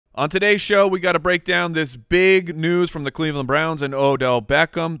On today's show, we got to break down this big news from the Cleveland Browns and Odell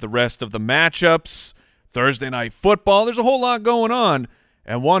Beckham, the rest of the matchups, Thursday Night Football. There's a whole lot going on,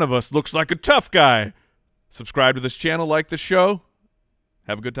 and one of us looks like a tough guy. Subscribe to this channel, like the show.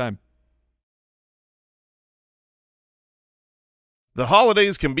 Have a good time. The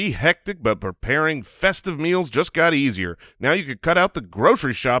holidays can be hectic, but preparing festive meals just got easier. Now you can cut out the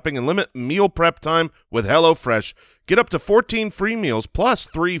grocery shopping and limit meal prep time with HelloFresh. Get up to 14 free meals plus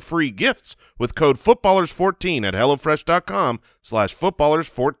 3 free gifts with code FOOTBALLERS14 at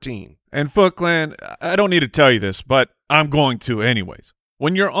HelloFresh.com/footballers14. And FootClan, I don't need to tell you this, but I'm going to anyways.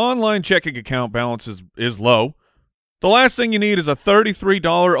 When your online checking account balance is low, the last thing you need is a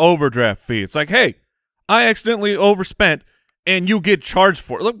 $33 overdraft fee. It's like, hey, I accidentally overspent, and you get charged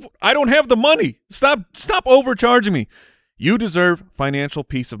for it. Look, I don't have the money. Stop overcharging me. You deserve financial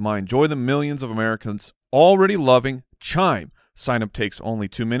peace of mind. Join the millions of Americans already loving Chime. Sign-up takes only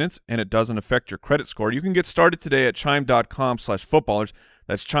 2 minutes, and it doesn't affect your credit score. You can get started today at chime.com/footballers.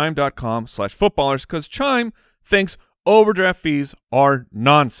 That's chime.com/footballers, because Chime thinks overdraft fees are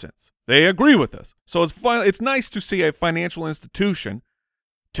nonsense. They agree with us. So it's nice to see a financial institution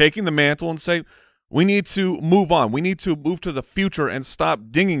taking the mantle and say, we need to move on. We need to move to the future and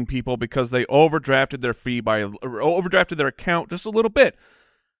stop dinging people because they overdrafted their fee or overdrafted their account just a little bit.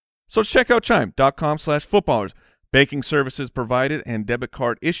 So check out chime.com/footballers. Banking services provided and debit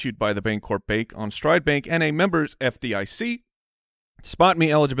card issued by the Bancorp Bank on Stride Bank and a members FDIC. Spot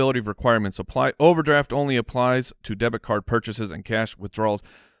Me eligibility requirements apply. Overdraft only applies to debit card purchases and cash withdrawals.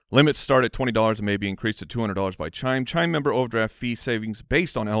 Limits start at $20 and may be increased to $200 by Chime. Chime member overdraft fee savings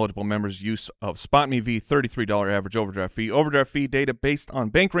based on eligible members' use of Spot Me v. $33 average overdraft fee. Overdraft fee data based on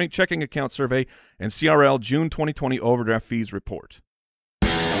bank rate checking account survey and CRL June 2020 overdraft fees report.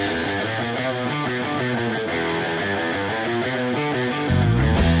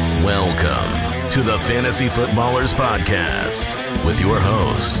 Welcome to the Fantasy Footballers Podcast with your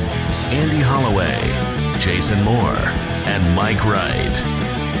hosts, Andy Holloway, Jason Moore, and Mike Wright.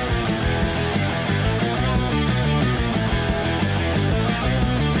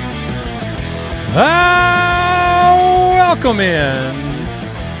 Welcome in,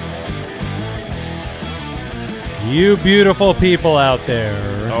 you beautiful people out there.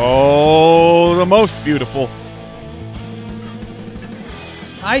 Oh, the most beautiful.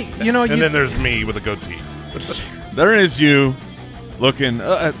 And then there's me with a goatee. There is you looking.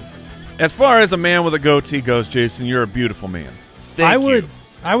 As far as a man with a goatee goes, Jason, you're a beautiful man. I would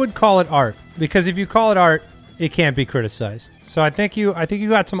call it art, because if you call it art, it can't be criticized. So I think you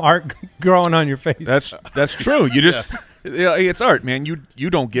got some art growing on your face. That's true. You just it's art, man. You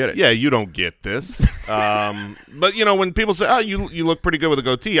don't get it. Yeah, you don't get this. But when people say, "Oh, you look pretty good with a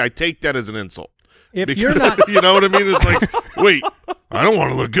goatee," I take that as an insult. You're not, you know what I mean? It's like, wait, I don't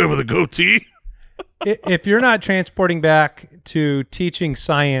want to look good with a goatee. If you're not transporting back to teaching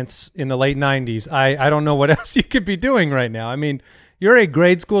science in the late '90s, I don't know what else you could be doing right now. I mean, you're a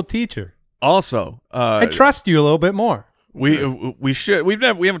grade school teacher. Also, I trust you a little bit more. We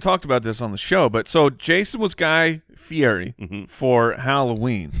haven't talked about this on the show, but so Jason was Guy Fieri for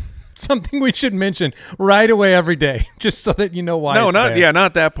Halloween. Something we should mention right away every day, just so that you know why.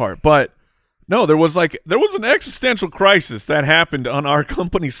 Not that part, but no, there was an existential crisis that happened on our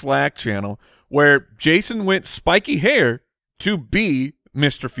company Slack channel where Jason went spiky hair to be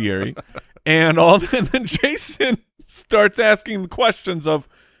Mr. Fieri, and then Jason starts asking the questions of,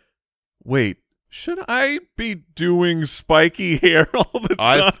 wait, should I be doing spiky hair all the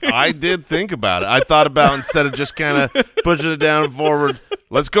time? I did think about it. I thought about, instead of just kind of pushing it down and forward,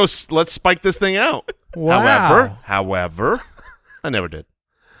 let's spike this thing out. Wow. However, I never did.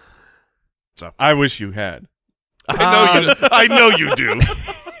 So I wish you had. I know you do.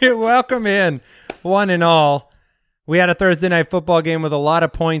 Welcome in, one and all. We had a Thursday night football game with a lot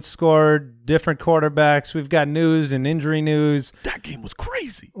of points scored, different quarterbacks. We've got news and injury news. That game was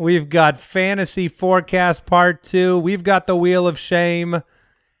crazy. We've got fantasy forecast part 2. We've got the wheel of shame.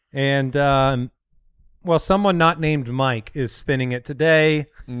 And, well, someone not named Mike is spinning it today.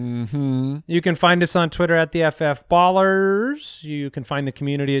 You can find us on Twitter at the FF Ballers. You can find the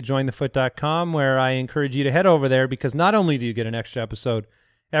community at jointhefoot.com, where I encourage you to head over there, because not only do you get an extra episode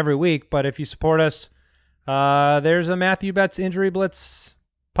every week, but if you support us, there's a Matthew Betts Injury Blitz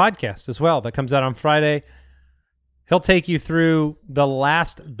podcast as well that comes out on Friday. He'll take you through the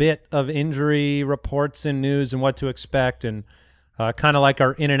last bit of injury reports and news and what to expect, and kind of like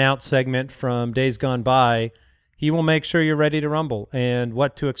our in and out segment from days gone by. He will make sure you're ready to rumble and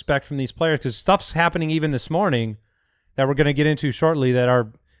what to expect from these players, because stuff's happening even this morning that we're going to get into shortly it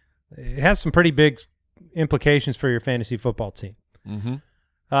has some pretty big implications for your fantasy football team.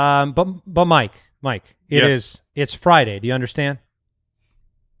 But Mike, it's Friday. Do you understand?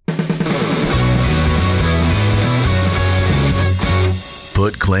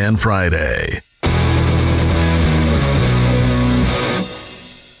 FootClan Friday.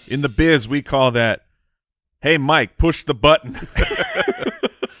 In the biz, we call that, hey, Mike, push the button.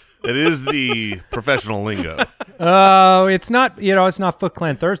 It is the professional lingo. Oh, it's not, it's not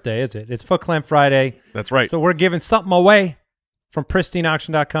FootClan Thursday, is it? It's FootClan Friday. That's right. So we're giving something away from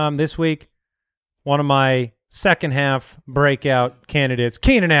pristineauction.com this week. One of my second half breakout candidates,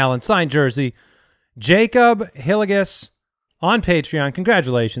 Keenan Allen, signed jersey. Jacob Hilligus on Patreon.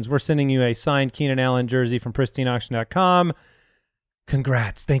 Congratulations. We're sending you a signed Keenan Allen jersey from pristineauction.com.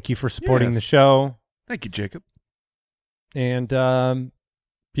 Congrats. Thank you for supporting the show. Thank you, Jacob. And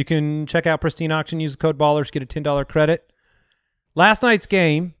you can check out Pristine Auction. Use the code BALLERS. Get a $10 credit. Last night's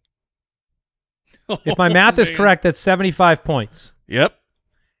game, if my math is correct, that's 75 points. Yep.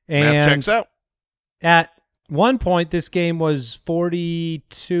 And Math checks out. at one point, this game was 42-10.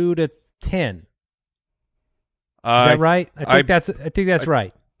 Is that right? I think that's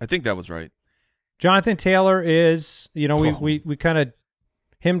right. I think that was right. Jonathan Taylor is, we kind of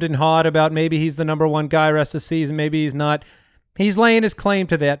hemmed and hawed about maybe he's the #1 guy rest of the season, maybe he's not. He's laying his claim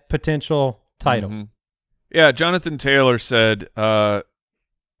to that potential title. Mm-hmm. Yeah, Jonathan Taylor said, Mr.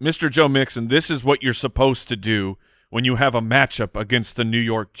 Joe Mixon, this is what you're supposed to do when you have a matchup against the New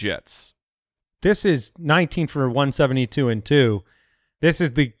York Jets. This is 19 for 172 and 2. This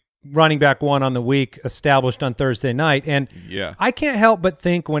is the running back one on the week established on Thursday night. And yeah, I can't help but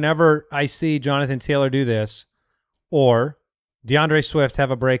think whenever I see Jonathan Taylor do this or DeAndre Swift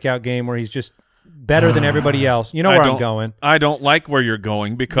have a breakout game where he's just better than everybody else. You know where I'm going. I don't like where you're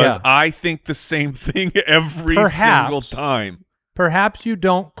going because I think the same thing every single time. Perhaps you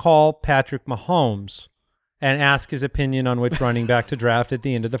don't call Patrick Mahomes and ask his opinion on which running back to draft at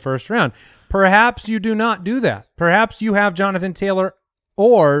the end of the first round. Perhaps you do not do that. Perhaps you have Jonathan Taylor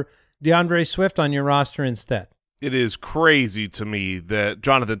or DeAndre Swift on your roster instead. It is crazy to me that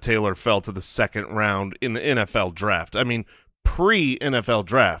Jonathan Taylor fell to the second round in the NFL draft. I mean, pre-NFL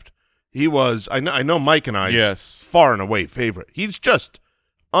draft, he was, I know Mike and I, far and away favorite. He's just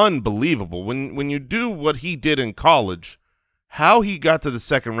unbelievable. When you do what he did in college, how he got to the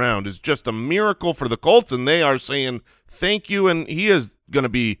second round is just a miracle for the Colts, and they are saying thank you, and he is going to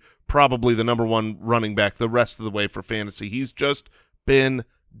be probably the #1 running back the rest of the way for fantasy. He's just been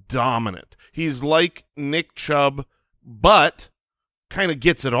dominant. He's like Nick Chubb, but kind of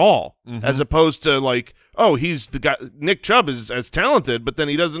gets it all, as opposed to like, oh, he's the guy. Nick Chubb is as talented, but then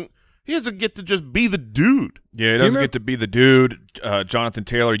he doesn't get to just be the dude. Yeah, he doesn't get to be the dude. Jonathan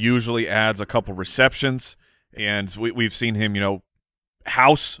Taylor usually adds a couple receptions, and we've seen him,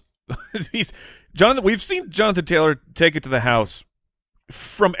 house. We've seen Jonathan Taylor take it to the house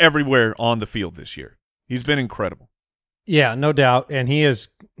from everywhere on the field this year. He's been incredible. Yeah, no doubt, and he is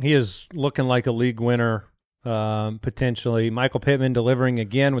looking like a league winner potentially. Michael Pittman delivering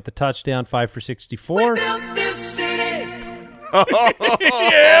again with the touchdown, 5 for 64. Yeah,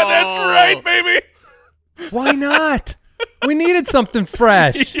 that's right, baby. Why not? We needed something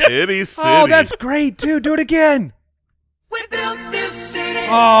fresh. Getty City. Oh, that's great, dude. Do it again. We built this city.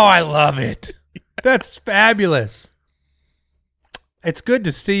 Oh, I love it. That's fabulous. It's good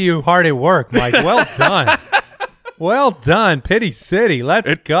to see you hard at work, Mike. Well done. Well done, Pity City.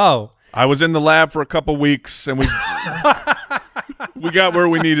 Let's go. I was in the lab for a couple weeks, and we got where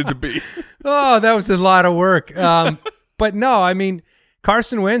we needed to be. Oh, that was a lot of work. But no, I mean,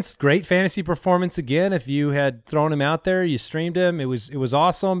 Carson Wentz, great fantasy performance again. If you had thrown him out there, you streamed him. It was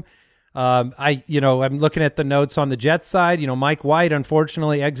awesome. I'm looking at the notes on the Jets side. Mike White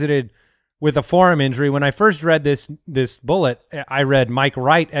unfortunately exited with a forearm injury. When I first read this bullet, I read Mike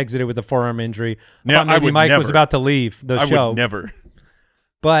Wright exited with a forearm injury. Yeah, maybe Mike was about to leave the show. I would never.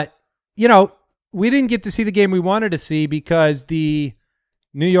 But, we didn't get to see the game we wanted to see because the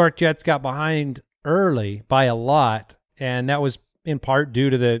New York Jets got behind early by a lot, and that was in part due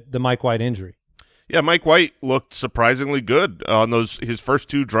to the Mike White injury. Yeah, Mike White looked surprisingly good on his first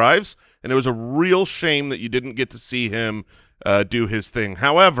 2 drives, and it was a real shame that you didn't get to see him do his thing.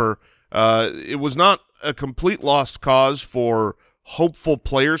 However, it was not a complete lost cause for hopeful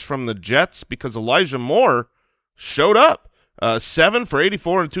players from the Jets because Elijah Moore showed up. 7 for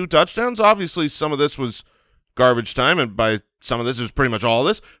 84 and 2 touchdowns. Obviously, some of this was garbage time, and by some of this is pretty much all of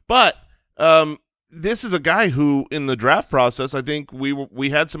this. But this is a guy who, in the draft process, I think we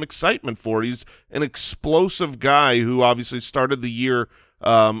had some excitement for. He's an explosive guy who obviously started the year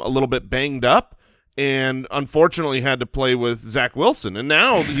a little bit banged up, and unfortunately had to play with Zach Wilson. And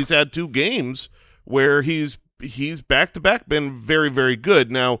now he's had 2 games where he's he's back-to-back been very, very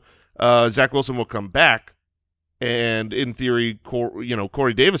good. Now, Zach Wilson will come back, and in theory,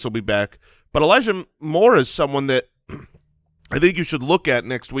 Corey Davis will be back. But Elijah Moore is someone that I think you should look at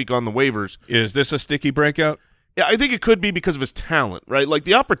next week on the waivers. Is this a sticky breakout? Yeah, I think it could be because of his talent, right? Like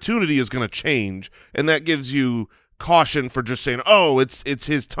the opportunity is going to change, and that gives you caution for just saying, "Oh, it's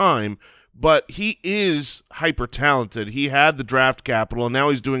his time." But he is hyper talented. He had the draft capital, and now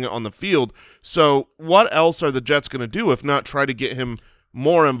he's doing it on the field. So, what else are the Jets going to do if not try to get him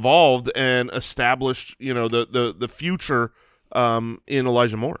more involved and establish, the future in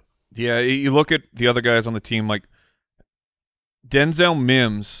Elijah Moore? Yeah, you look at the other guys on the team, like Denzel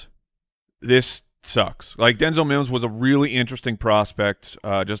Mims. This sucks. Like Denzel Mims was a really interesting prospect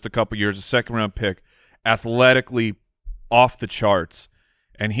just a couple years, a second-round pick, athletically off the charts,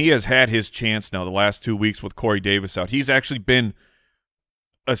 and he has had his chance now the last 2 weeks with Corey Davis out. He's actually been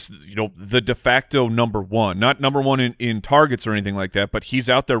the de facto number one, not number one in targets or anything like that, but he's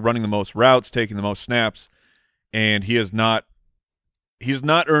out there running the most routes, taking the most snaps, and he's not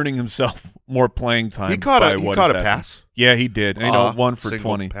earning himself more playing time. He caught a pass. Yeah, he did. 1 for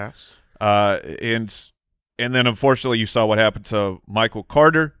 20 pass. And then unfortunately you saw what happened to Michael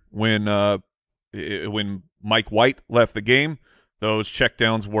Carter when Mike White left the game. Those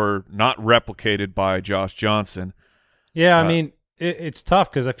checkdowns were not replicated by Josh Johnson. Yeah, I mean, it's tough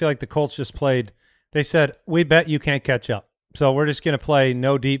because I feel like the Colts just played. They said, we bet you can't catch up. So we're just going to play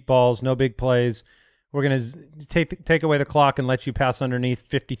no deep balls, no big plays. We're going to take away the clock and let you pass underneath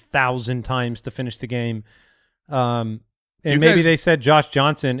 50,000 times to finish the game. And maybe they said, Josh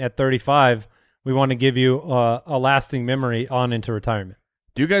Johnson at 35, we want to give you a lasting memory on into retirement.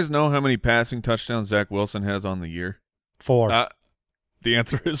 Do you guys know how many passing touchdowns Zach Wilson has on the year? 4. The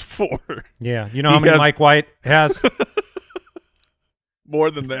answer is 4. Yeah. You know how many Mike White has? More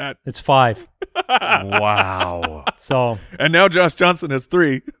than that. It's 5. Wow. So. And now Josh Johnson has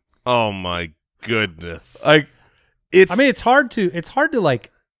 3. Oh my goodness. It's hard to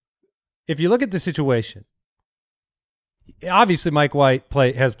like, if you look at the situation, obviously Mike White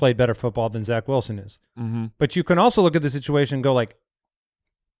has played better football than Zach Wilson is. Mm-hmm. But you can also look at the situation and go like,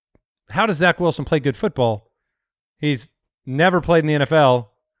 how does Zach Wilson play good football? He's never played in the NFL.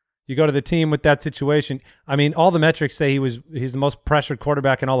 You go to the team with that situation. I mean, all the metrics say he's the most pressured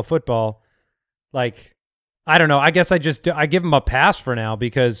quarterback in all of football. Like, I don't know. I guess I give him a pass for now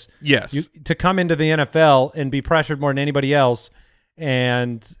because to come into the NFL and be pressured more than anybody else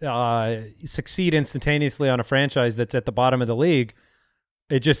and succeed instantaneously on a franchise that's at the bottom of the league,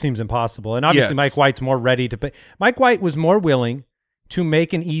 it just seems impossible. And obviously Mike White's more ready to play. Mike White was more willing to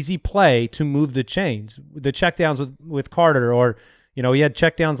make an easy play to move the chains, the checkdowns with Carter, or he had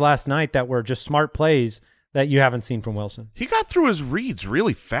checkdowns last night that were just smart plays that you haven't seen from Wilson. He got through his reads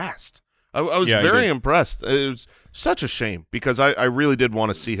really fast. I was very impressed. It was such a shame because I really did want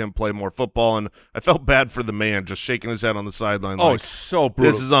to see him play more football, and I felt bad for the man just shaking his head on the sideline. Oh, it's so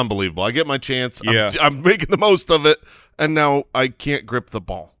brutal. This is unbelievable. I get my chance. Yeah. I'm making the most of it, and now I can't grip the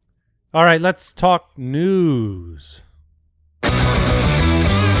ball. All right, let's talk news.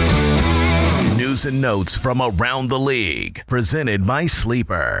 News and notes from around the league, presented by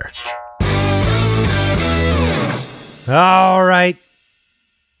Sleeper. All right.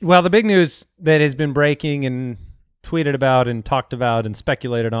 Well, the big news that has been breaking and tweeted about and talked about and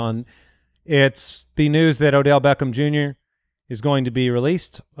speculated on, it's the news that Odell Beckham Jr. is going to be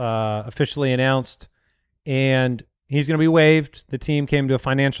released, officially announced, and he's going to be waived. The team came to a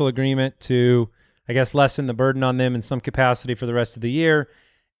financial agreement to, I guess, lessen the burden on them in some capacity for the rest of the year,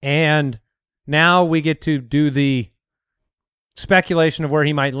 and now we get to do the speculation of where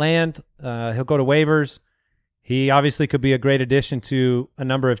he might land. He'll go to waivers. He obviously could be a great addition to a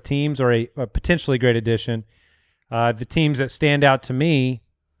number of teams, or a potentially great addition. The teams that stand out to me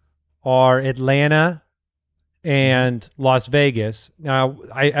are Atlanta and Las Vegas. Now,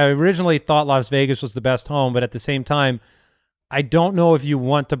 I originally thought Las Vegas was the best home, but at the same time, I don't know if you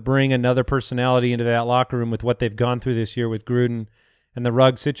want to bring another personality into that locker room with what they've gone through this year with Gruden and the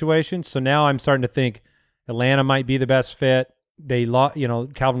Ruggs situation. So now I'm starting to think Atlanta might be the best fit.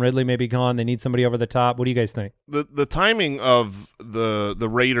 Calvin Ridley may be gone. They need somebody over the top. What do you guys think? The timing of the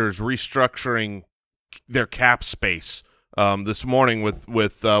Raiders restructuring their cap space this morning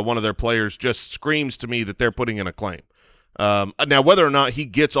with one of their players just screams to me that they're putting in a claim. Now, whether or not he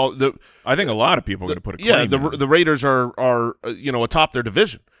gets all the, I think a lot of people are going to put a claim. Yeah, the Raiders are atop their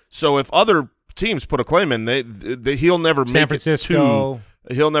division. So if other teams put a claim in, he'll never San make Francisco. it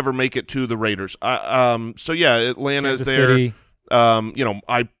to. He'll never make it to the Raiders. So yeah, Atlanta Kansas is there. City.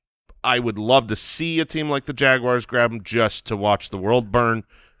 I would love to see a team like the Jaguars grab him just to watch the world burn.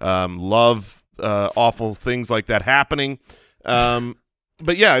 Love awful things like that happening.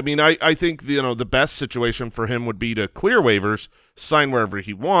 But yeah, I mean, I think the best situation for him would be to clear waivers, sign wherever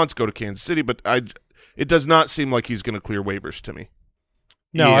he wants, go to Kansas City. But it does not seem like he's going to clear waivers to me.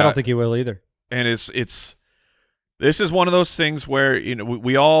 No, Yeah. I don't think he will either. And this is one of those things where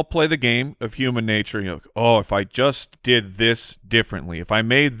we all play the game of human nature. Oh, if I just did this differently, if I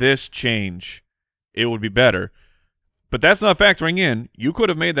made this change, it would be better. But that's not factoring in. You could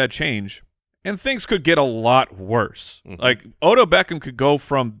have made that change, and things could get a lot worse. Mm-hmm. Like Odell Beckham could go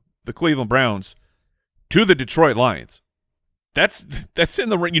from the Cleveland Browns to the Detroit Lions. That's in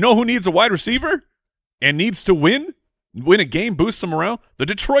the ring. You know who needs a wide receiver and needs to win a game, boost some morale? The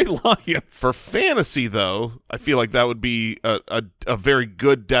Detroit Lions. For fantasy, though, I feel like that would be a very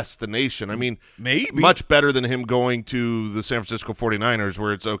good destination. I mean, Maybe. much better than him going to the San Francisco 49ers,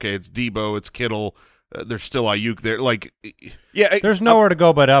 where it's okay, it's Debo, it's Kittle, there's still Ayuk there. Like, Yeah, There's nowhere to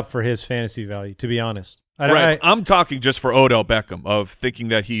go but up for his fantasy value, to be honest. right. I'm talking just for Odell Beckham, of thinking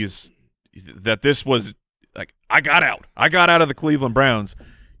that this was like, I got out of the Cleveland Browns.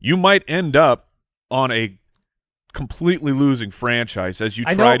 You might end up on a completely losing franchise as you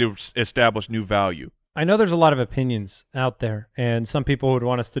try to establish new value. I know there's a lot of opinions out there, and some people would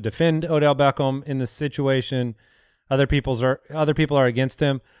want us to defend Odell Beckham in this situation. Other people are against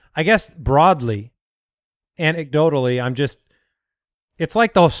him. I guess broadly, anecdotally, it's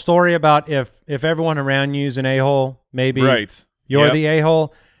like the whole story about if everyone around you is an a-hole, maybe Right. you're Yep. the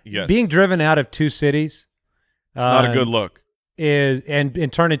a-hole. Yes. Being driven out of two cities It's not a good look.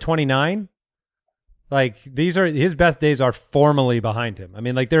 and turning 29, like his best days are formally behind him. I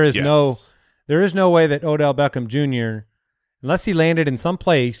mean, like there is no way that Odell Beckham Jr., unless he landed in some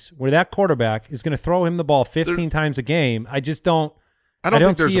place where that quarterback is going to throw him the ball 15 times a game, I don't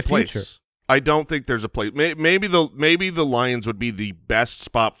think there's see a place. future. I don't think there's a place. Maybe the Lions would be the best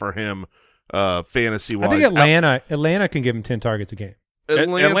spot for him, fantasy wise. I think Atlanta can give him 10 targets a game.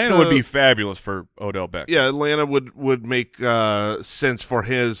 Atlanta would be fabulous for Odell Beckham. Yeah, Atlanta would make sense for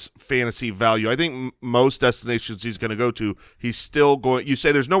his fantasy value. I think most destinations he's going to go to, he's still going. You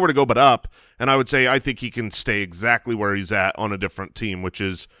say there's nowhere to go but up, and I would say I think he can stay exactly where he's at on a different team, which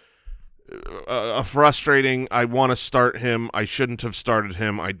is a frustrating. I want to start him. I shouldn't have started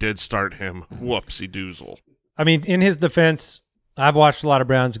him. I did start him. Whoopsie doozle. I mean, in his defense, I've watched a lot of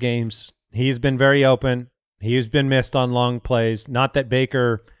Browns games. He's been very open. He's been missed on long plays. Not that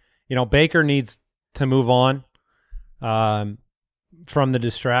Baker needs to move on from the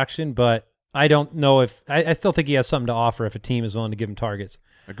distraction, but I don't know if I still think he has something to offer if a team is willing to give him targets.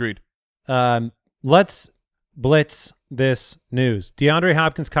 Agreed. Let's blitz this news. DeAndre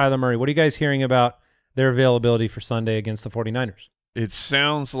Hopkins, Kyler Murray. What are you guys hearing about their availability for Sunday against the 49ers? It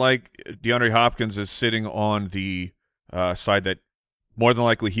sounds like DeAndre Hopkins is sitting on the side that more than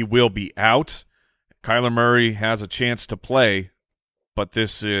likely he will be out. Kyler Murray has a chance to play, but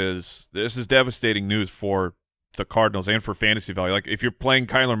this is devastating news for the Cardinals and for fantasy value. Like if you're playing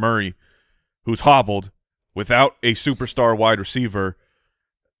Kyler Murray, who's hobbled without a superstar wide receiver,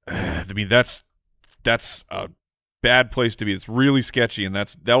 I mean that's a bad place to be. It's really sketchy, and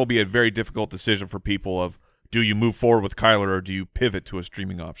that will be a very difficult decision for people of, do you move forward with Kyler or do you pivot to a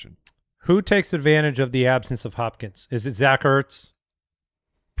streaming option? Who takes advantage of the absence of Hopkins? Is it Zach Ertz?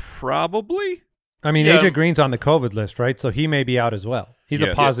 Probably. I mean, Yeah. AJ Green's on the COVID list, right? So he may be out as well. He's a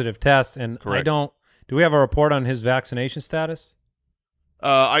Yes. positive test, and Correct. do we have a report on his vaccination status?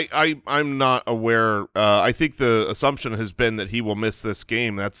 I'm not aware. I think the assumption has been that he will miss this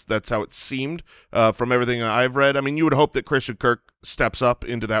game. That's how it seemed from everything I've read. I mean, you would hope that Christian Kirk steps up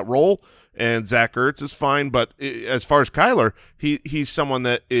into that role, and Zach Ertz is fine. But as far as Kyler, he's someone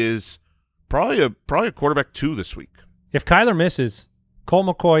that is probably a quarterback 2 this week. If Kyler misses, Colt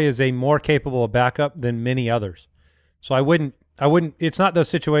McCoy is a more capable backup than many others. So I wouldn't. It's not the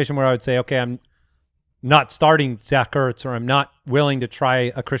situation where I would say, okay, I'm not starting Zach Ertz, or I'm not willing to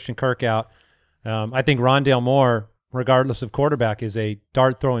try a Christian Kirk out. I think Rondale Moore, regardless of quarterback, is a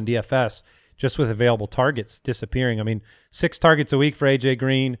dart throwing DFS just with available targets disappearing. I mean, 6 targets a week for AJ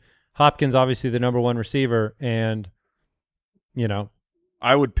Green. Hopkins, obviously the #1 receiver, and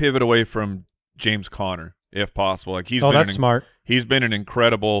I would pivot away from James Conner if possible. Like that's smart. He's been an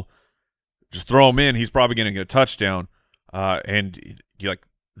incredible. Just throw him in. He's probably going to get a touchdown. And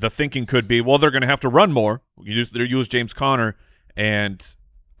the thinking could be, well, they're going to have to run more. They use James Conner, and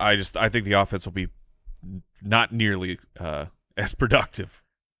I think the offense will be not nearly as productive.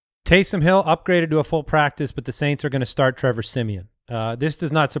 Taysom Hill upgraded to a full practice, but the Saints are going to start Trevor Siemian. This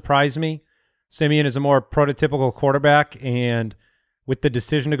does not surprise me. Siemian is a more prototypical quarterback, and with the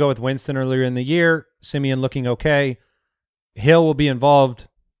decision to go with Winston earlier in the year, Siemian looking okay, Hill will be involved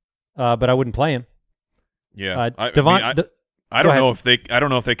but I wouldn't play him. Yeah, I don't know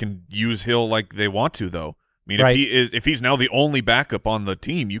if they can use Hill like they want to though. I mean, Right. if he's now the only backup on the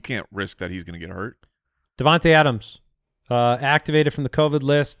team, you can't risk that he's going to get hurt. Devontae Adams, activated from the COVID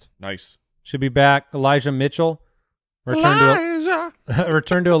list. Nice. Should be back. Elijah Mitchell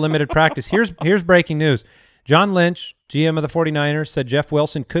returned to a limited practice. Here's breaking news. John Lynch, GM of the 49ers, said Jeff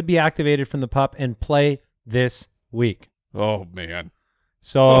Wilson could be activated from the PUP and play this week. Oh man.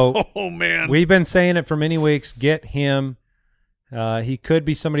 So Oh man. we've been saying it for many weeks. Get him. He could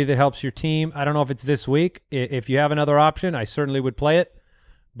be somebody that helps your team. I don't know if it's this week. If you have another option, I certainly would play it.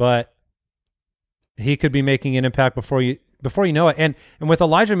 But he could be making an impact before you know it. And with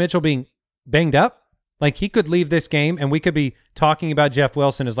Elijah Mitchell being banged up, like he could leave this game, and we could be talking about Jeff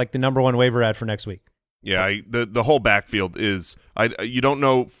Wilson as like the #1 waiver ad for next week. Yeah, the whole backfield is you don't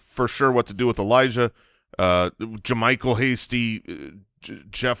know for sure what to do with Elijah, Jermichael Hasty,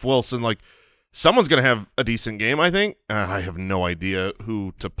 Jeff Wilson. Like someone's going to have a decent game, I think. I have no idea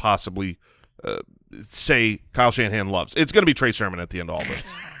who to possibly say Kyle Shanahan loves. It's going to be Trey Sermon at the end of all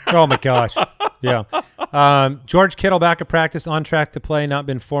this. Oh my gosh. Yeah. George Kittle back at practice, on track to play, not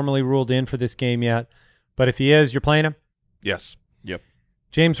been formally ruled in for this game yet. But if he is, you're playing him? Yes. Yep.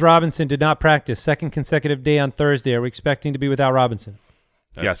 James Robinson did not practice. Second consecutive day on Thursday. Are we expecting to be without Robinson?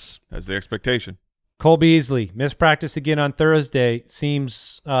 Yes. That's the expectation. Cole Beasley missed practice again on Thursday.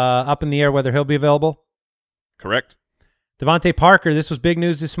 Seems up in the air whether he'll be available. Correct. Devontae Parker, this was big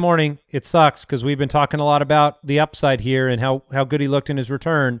news this morning. It sucks because we've been talking a lot about the upside here and how good he looked in his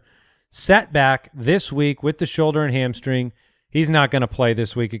return. Setback this week with the shoulder and hamstring. He's not going to play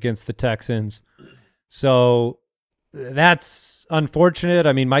this week against the Texans. So that's unfortunate.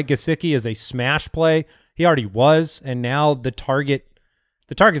 I mean, Mike Gesicki is a smash play. He already was, and now the target's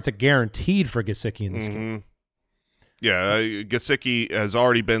a guaranteed for Gesicki in this game. Yeah, Gesicki has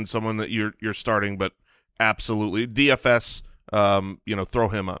already been someone that you're starting, but absolutely DFS. Throw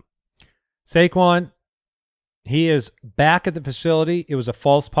him up. Saquon, he is back at the facility. It was a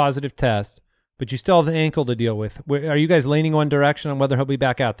false positive test, but you still have the ankle to deal with. Are you guys leaning one direction on whether he'll be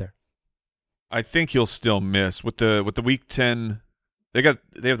back out there? I think he'll still miss with the week 10. They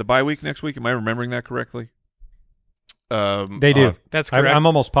have the bye week next week. Am I remembering that correctly? They do. That's correct. I'm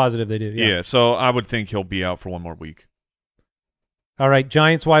almost positive they do. Yeah. So I would think he'll be out for one more week. All right,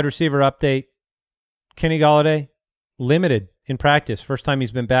 Giants wide receiver update. Kenny Golladay, limited in practice. First time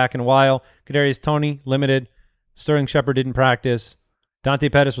he's been back in a while. Kadarius Toney, limited. Sterling Shepard didn't practice. Dante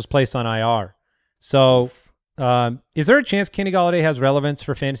Pettis was placed on IR. So is there a chance Kenny Golladay has relevance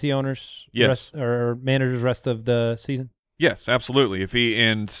for fantasy owners Yes. or managers rest of the season? Yes, absolutely. If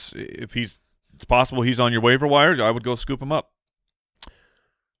it's possible he's on your waiver wires, I would go scoop him up.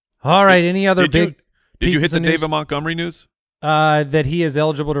 All right, any other Did you hit pieces the of news? David Montgomery news? That he is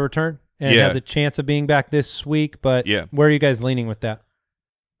eligible to return and Yeah. has a chance of being back this week, but Yeah. where are you guys leaning with that?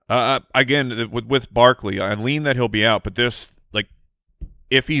 Again, with Barkley, I lean that he'll be out, but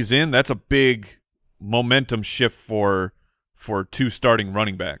if he's in, that's a big momentum shift for two starting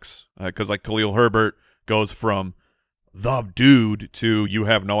running backs, because Khalil Herbert goes from the dude to you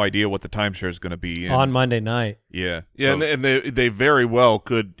have no idea what the timeshare is going to be On Monday night. Yeah, Yeah, so, and they very well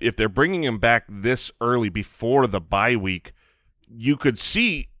could, if they're bringing him back this early before the bye week, you could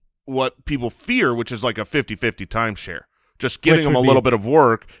see what people fear, which is like a 50-50 timeshare, just getting Which him a would little be- bit of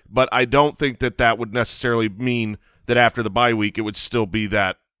work. But I don't think that would necessarily mean that after the bye week it would still be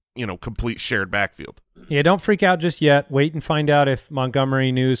that complete shared backfield. Yeah, don't freak out just yet. Wait and find out if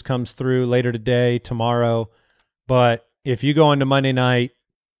Montgomery news comes through later today, tomorrow. But if you go into Monday night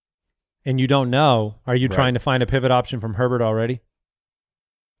and you don't know, are you trying to find a pivot option from Herbert already?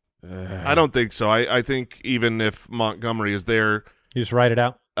 I don't think so. I think even if Montgomery is there, You just write it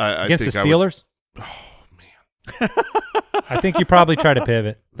out? I Against think the I would- Steelers? oh man, I think you probably try to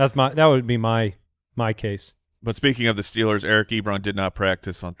pivot. That would be my case. But speaking of the Steelers, Eric Ebron did not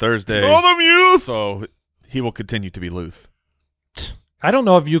practice on Thursday, all them youth. so he will continue to be Luth. I don't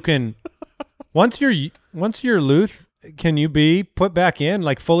know if you can once you're Luth, can you be put back in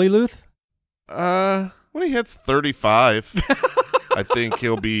like fully Luth? When he hits 35, I think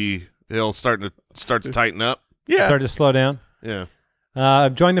he'll start to tighten up. Yeah, Start to slow down. Yeah.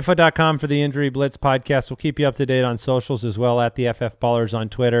 Jointhefoot.com for the Injury Blitz podcast. We'll keep you up to date on socials as well at the FF Ballers on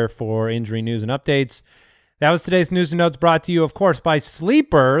Twitter for injury news and updates. That was today's news and notes brought to you, of course, by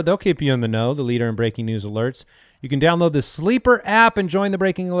Sleeper. They'll keep you in the know, the leader in breaking news alerts. You can download the Sleeper app and join the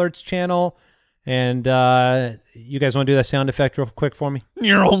Breaking Alerts channel. And you guys want to do that sound effect real quick for me?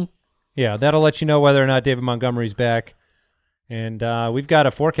 Yeah, that'll let you know whether or not David Montgomery's back. And we've got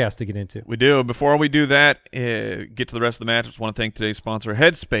a forecast to get into. We do. Before we do that, get to the rest of the matchups, I want to thank today's sponsor,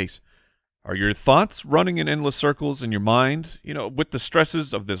 Headspace. Are your thoughts running in endless circles in your mind? You know, with the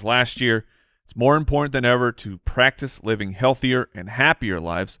stresses of this last year, it's more important than ever to practice living healthier and happier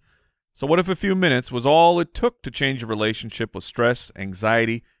lives. So what if a few minutes was all it took to change your relationship with stress,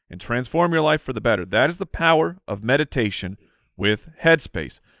 anxiety, and transform your life for the better? That is the power of meditation with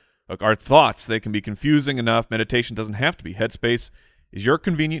Headspace. Look, our thoughts, they can be confusing enough. Meditation doesn't have to be. Headspace is your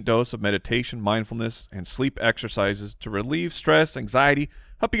convenient dose of meditation, mindfulness, and sleep exercises to relieve stress, anxiety,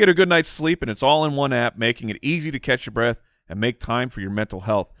 help you get a good night's sleep, and it's all in one app, making it easy to catch your breath and make time for your mental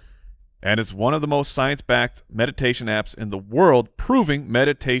health. And it's one of the most science-backed meditation apps in the world, proving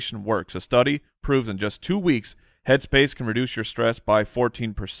meditation works. A study proves in just 2 weeks, Headspace can reduce your stress by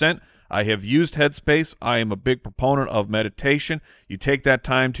 14%. I have used Headspace. I am a big proponent of meditation. You take that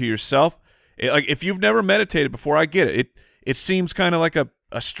time to yourself. Like if you've never meditated before, I get it. It seems kind of like a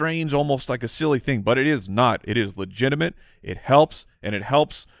strange, almost like a silly thing, but it is not. It is legitimate. It helps, and it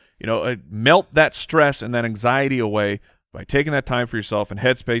helps, you know, melt that stress and that anxiety away by taking that time for yourself, and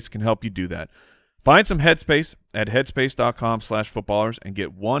Headspace can help you do that. Find some Headspace at headspace.com/footballers and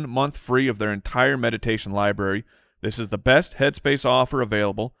get 1 month free of their entire meditation library. This is the best Headspace offer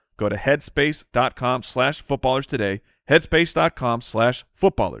available. Go to headspace.com/footballers today,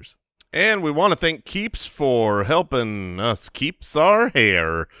 headspace.com/footballers. And we want to thank Keeps for helping us keeps our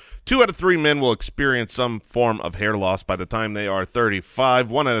hair. 2 out of 3 men will experience some form of hair loss by the time they are 35.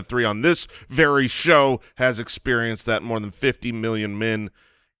 1 out of 3 on this very show has experienced that. More than 50 million men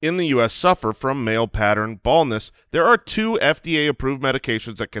in the U.S. suffer from male pattern baldness. There are 2 FDA-approved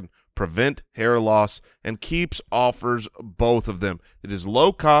medications that can prevent hair loss, and Keeps offers both of them. It is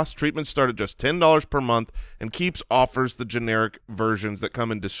low-cost. Treatments start at just $10 per month, and Keeps offers the generic versions that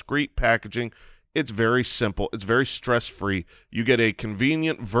come in discreet packaging. It's very simple. It's very stress-free. You get a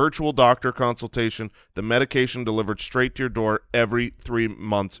convenient virtual doctor consultation, the medication delivered straight to your door every 3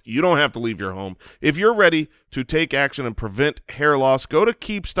 months. You don't have to leave your home. If you're ready to take action and prevent hair loss, go to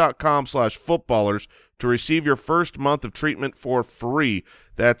keeps.com/footballers to receive your first month of treatment for free.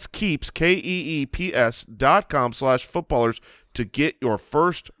 That's Keeps, KEEPS.com/footballers to get your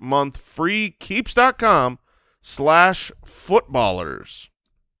first month free. Keeps.com/footballers.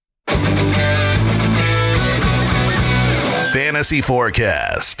 Fantasy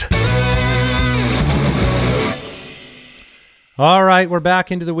Forecast. All right, we're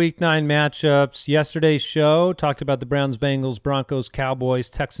back into the Week 9 matchups. Yesterday's show talked about the Browns, Bengals, Broncos, Cowboys,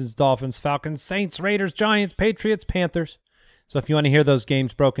 Texans, Dolphins, Falcons, Saints, Raiders, Giants, Patriots, Panthers. So if you want to hear those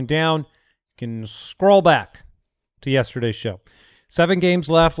games broken down, you can scroll back to yesterday's show. 7 games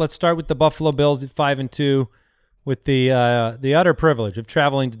left. Let's start with the Buffalo Bills at 5-2 with the utter privilege of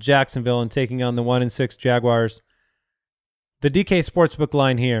traveling to Jacksonville and taking on the 1-6 Jaguars. The DK Sportsbook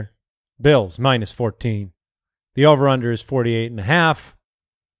line here, Bills -14. The over-under is 48.5.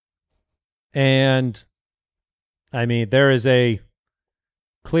 And, I mean, there is a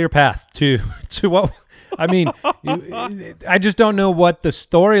clear path to what – I mean, I just don't know what the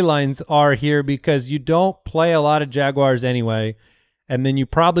storylines are here because you don't play a lot of Jaguars anyway, and then you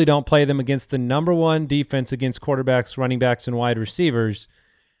probably don't play them against the #1 defense against quarterbacks, running backs, and wide receivers.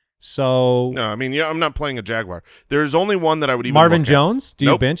 So no, I mean, yeah, I'm not playing a Jaguar. There's only one that I would even Marvin look Jones? At. Do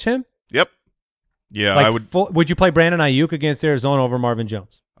you bench him? Yep. Yeah, Like I would. would you play Brandon Ayuk against Arizona over Marvin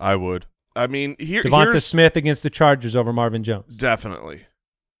Jones? I would. I mean, Devonta Smith against the Chargers over Marvin Jones. Definitely.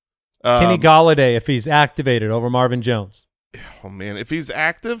 Kenny Galladay if he's activated over Marvin Jones. Oh man, if he's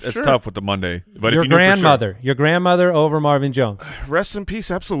active, It's sure. tough with the Monday. But Your if you knew for sure. your grandmother over Marvin Jones. Rest in peace,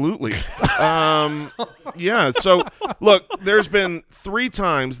 absolutely. Yeah, so look, there's been 3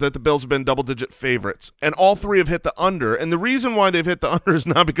 times that the Bills have been double-digit favorites, and all 3 have hit the under. And the reason why they've hit the under is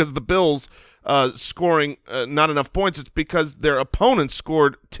not because of the Bills scoring not enough points. It's because their opponents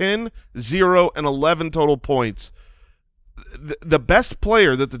scored 10, 0, and 11 total points. The best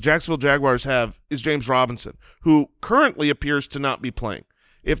player that the Jacksonville Jaguars have is James Robinson, who currently appears to not be playing.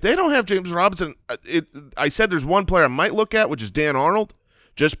 If they don't have James Robinson, I said there's one player I might look at, which is Dan Arnold,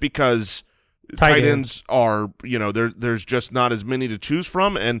 just because tight ends are, you know, there's just not as many to choose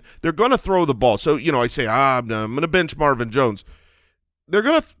from, and they're going to throw the ball. So, you know, I say, I'm going to bench Marvin Jones.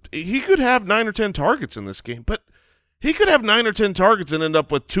 He could have 9 or 10 targets in this game, but he could have 9 or 10 targets and end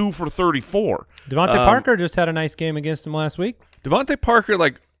up with 2 for 34. Devontae Parker just had a nice game against him last week. Devontae Parker,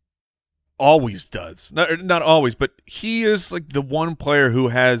 like, always does. Not always, but he is, like, the one player who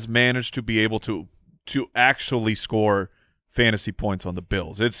has managed to be able to actually score fantasy points on the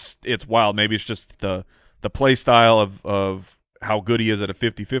Bills. It's wild. Maybe it's just the play style of how good he is at a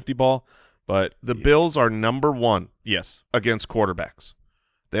 50-50 ball. But the Bills are number 1 yes, against quarterbacks.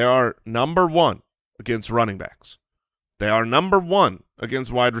 They are number 1 against running backs. They are number 1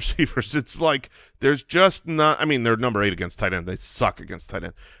 against wide receivers. It's like there's just not – I mean, they're number 8 against tight end. They suck against tight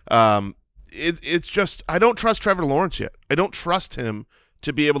end. It's just – I don't trust Trevor Lawrence yet. I don't trust him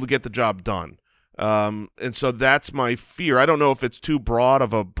to be able to get the job done. And so that's my fear. I don't know if it's too broad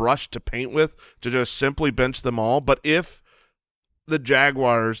of a brush to paint with to just simply bench them all, but if the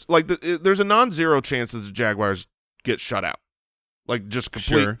Jaguars – like there's a non-zero chance that the Jaguars get shut out. Like just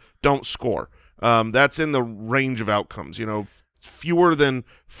complete Sure. don't score. That's in the range of outcomes. You know, fewer than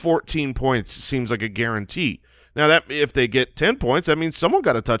 14 points seems like a guarantee. Now that if they get 10 points, that means someone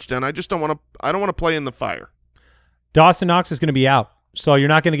got a touchdown. I just don't want to. I don't want to play in the fire. Dawson Knox is going to be out, so you're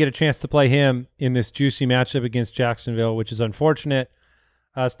not going to get a chance to play him in this juicy matchup against Jacksonville, which is unfortunate.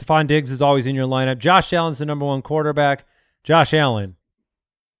 Stephon Diggs is always in your lineup. Josh Allen's the #1 quarterback. Josh Allen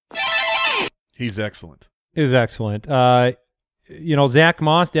he's excellent. is excellent. You know, Zach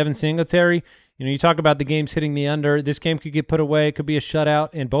Moss, Devin Singletary, you know, you talk about the games hitting the under. This game could get put away. It could be a shutout,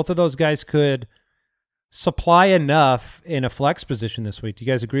 and both of those guys could supply enough in a flex position this week. Do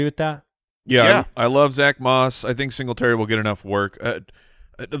you guys agree with that? Yeah. I love Zach Moss. I think Singletary will get enough work.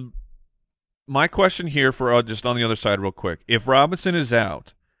 My question here for just on the other side real quick. If Robinson is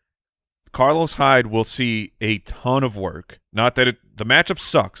out, Carlos Hyde will see a ton of work. Not that the matchup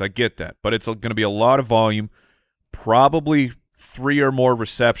sucks. I get that. But it's going to be a lot of volume, probably 3 or more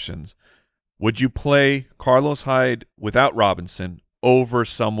receptions. Would you play Carlos Hyde without Robinson over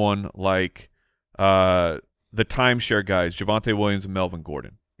someone like the timeshare guys, Javonte Williams and Melvin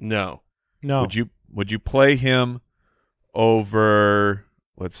Gordon? No. No. Would you play him over,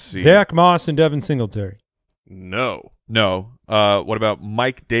 let's see. Zach Moss and Devin Singletary. No. No. What about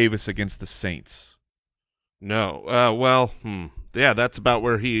Mike Davis against the Saints? No. Yeah, that's about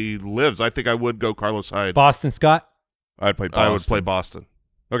where he lives. I think I would go Carlos Hyde. Boston Scott. I'd play Boston. I would play Boston.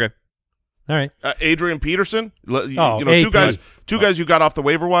 Okay. All right. Adrian Peterson, you Oh, know, AP. two guys you got off the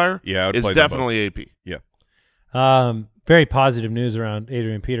waiver wire. Yeah, I would is play them definitely AP. Yeah. Very positive news around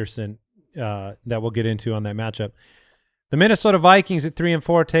Adrian Peterson that we'll get into on that matchup. The Minnesota Vikings at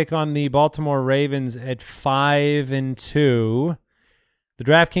 3-4 take on the Baltimore Ravens at 5-2. The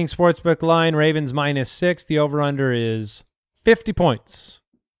DraftKings Sportsbook line, Ravens -6. The over-under is 50 points.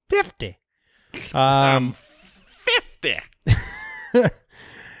 50. 50.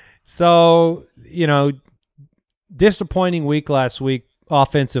 So, you know, disappointing week last week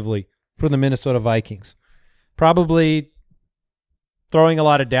offensively for the Minnesota Vikings. Probably throwing a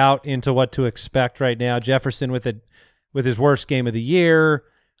lot of doubt into what to expect right now. Jefferson with his worst game of the year.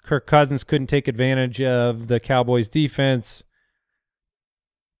 Kirk Cousins couldn't take advantage of the Cowboys defense.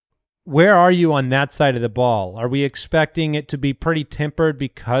 Where are you on that side of the ball? Are we expecting it to be pretty tempered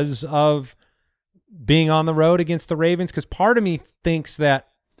because of being on the road against the Ravens? Because part of me thinks that,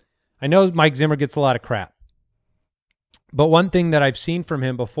 I know Mike Zimmer gets a lot of crap, but one thing that I've seen from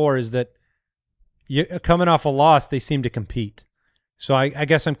him before is that coming off a loss, they seem to compete. So I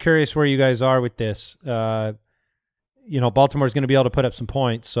guess I'm curious where you guys are with this. You know, Baltimore's going to be able to put up some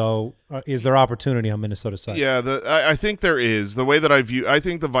points. So is there opportunity on Minnesota's side? Yeah, I think there is. The way that I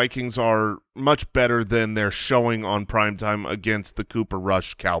think the Vikings are much better than they're showing on primetime against the Cooper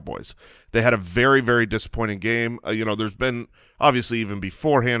Rush Cowboys. They had a very, very disappointing game. You know, there's been, obviously even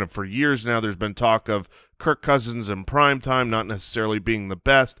beforehand and for years now, there's been talk of Kirk Cousins in primetime not necessarily being the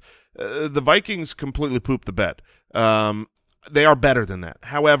best. The Vikings completely pooped the bed. They are better than that.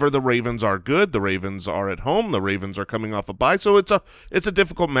 However, the Ravens are good. The Ravens are at home. The Ravens are coming off a bye, so it's a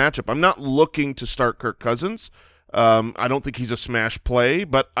difficult matchup. I'm not looking to start Kirk Cousins. I don't think he's a smash play,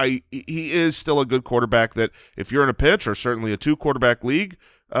 but he is still a good quarterback that if you're in a pitch or certainly a 2-quarterback league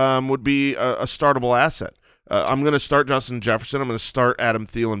would be a startable asset. I'm going to start Justin Jefferson. I'm going to start Adam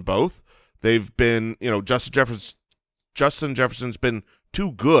Thielen both. They've been, you know, Justin Jefferson's been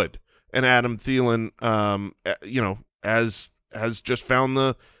too good, and Adam Thielen, you know, has just found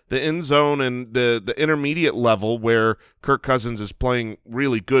the end zone and the intermediate level where Kirk Cousins is playing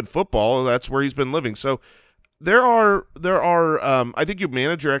really good football. That's where he's been living. So there are I think you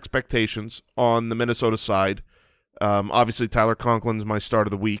manage your expectations on the Minnesota side. Obviously Tyler Conklin's my start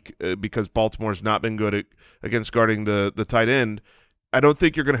of the week because Baltimore's not been good against guarding the tight end. I don't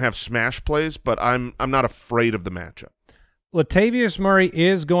think you're going to have smash plays, but I'm not afraid of the matchup. Latavius Murray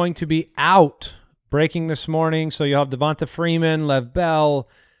is going to be out breaking this morning, so you have Devonta Freeman, Lev Bell,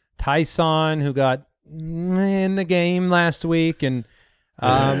 Tyson, who got in the game last week, and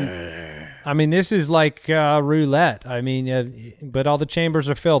I mean, this is like roulette. I mean, but all the chambers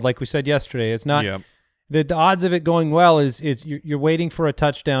are filled, like we said yesterday. It's not the odds of it going well is you're waiting for a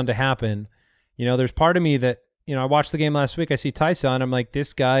touchdown to happen. there's part of me that, I watched the game last week. I see Tyson. I'm like,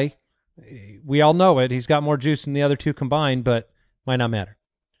 this guy, we all know it. He's got more juice than the other two combined, but might not matter.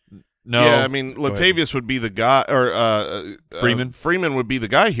 No. Yeah, I mean, Latavius would be the guy, or Freeman would be the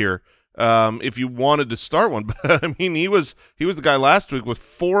guy here if you wanted to start one. But, I mean, he was the guy last week with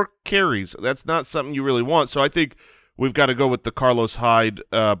 4 carries. That's not something you really want. So I think we've got to go with the Carlos Hyde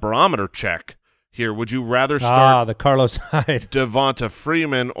barometer check here. Would you rather start the Carlos Hyde Devonta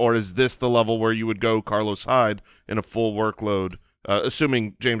Freeman, or is this the level where you would go Carlos Hyde in a full workload,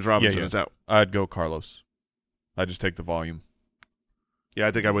 assuming James Robinson is out? I'd go Carlos. I'd just take the volume. Yeah,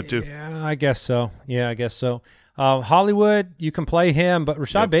 I think I would too. Yeah, I guess so. Hollywood, you can play him, but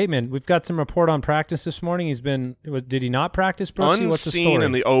Rashad Bateman, we've got some report on practice this morning. Did he not practice, Brooksy? What's the story? Unseen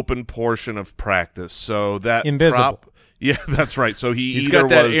in the open portion of practice, so that invisible. Yeah, that's right. So he's got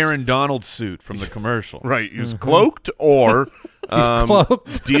that Aaron Donald suit from the commercial. Right, he's cloaked or he's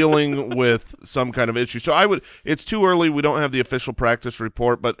cloaked. dealing with some kind of issue. So it's too early. We don't have the official practice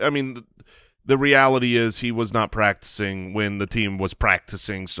report, but I mean, the reality is he was not practicing when the team was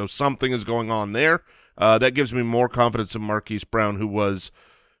practicing, so something is going on there. That gives me more confidence in Marquise Brown,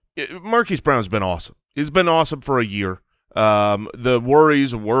 Marquise Brown's been awesome. He's been awesome for a year. The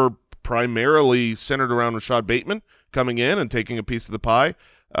worries were primarily centered around Rashad Bateman coming in and taking a piece of the pie.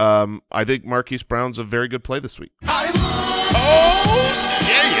 I think Marquise Brown's a very good play this week.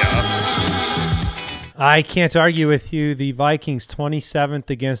 I can't argue with you. The Vikings 27th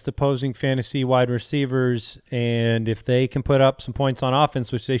against opposing fantasy wide receivers, and if they can put up some points on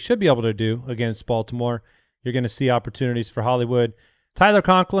offense, which they should be able to do against Baltimore, you're going to see opportunities for Hollywood. Tyler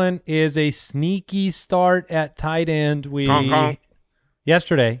Conklin is a sneaky start at tight end.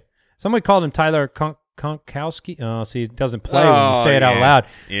 Yesterday, somebody called him Tyler Konkowski. Oh, see, it doesn't play when you say it out loud.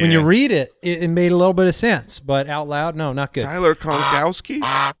 Yeah. When you read it, it made a little bit of sense, but out loud, no, not good. Tyler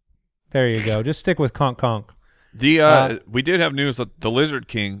Konkowski? There you go. Just stick with Conk. We did have news that the Lizard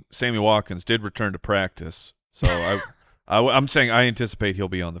King, Sammy Watkins, did return to practice. So I'm saying I anticipate he'll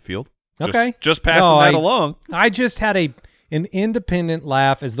be on the field. Okay. Just passing that along. I just had an independent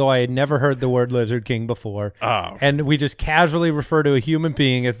laugh as though I had never heard the word Lizard King before. Oh. And we just casually refer to a human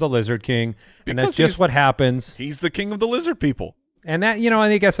being as the Lizard King. And that's just what happens. He's the king of the lizard people. And that,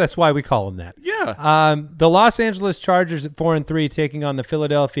 I guess that's why we call him that. Yeah. The Los Angeles Chargers at 4-3, taking on the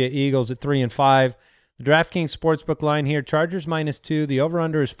Philadelphia Eagles at 3-5. The DraftKings Sportsbook line here: Chargers -2. The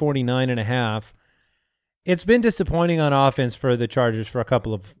over/under is 49.5. It's been disappointing on offense for the Chargers for a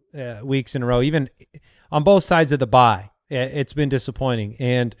couple of weeks in a row, even on both sides of the bye. It's been disappointing,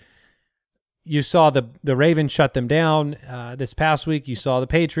 and you saw the Ravens shut them down this past week. You saw the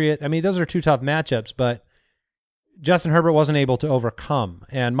Patriots. I mean, those are 2 tough matchups, but Justin Herbert wasn't able to overcome,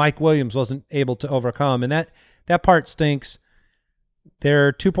 and Mike Williams wasn't able to overcome, and that part stinks.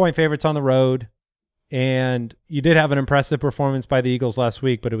 They're 2-point favorites on the road, and you did have an impressive performance by the Eagles last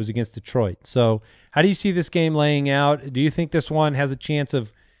week, but it was against Detroit. So how do you see this game laying out? Do you think this one has a chance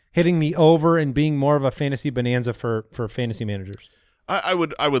of hitting the over and being more of a fantasy bonanza for fantasy managers? I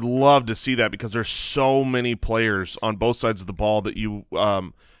would love to see that, because there's so many players on both sides of the ball that you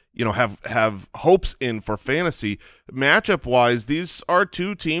have hopes in for fantasy. Matchup wise, these are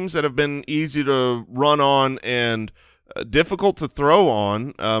 2 teams that have been easy to run on and difficult to throw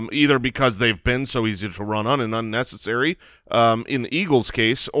on, either because they've been so easy to run on and unnecessary in the Eagles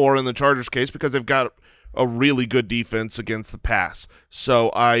case, or in the Chargers case because they've got a really good defense against the pass.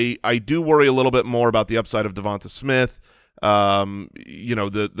 So I do worry a little bit more about the upside of Devonta Smith. The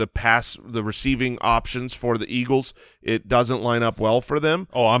receiving options for the Eagles, it doesn't line up well for them.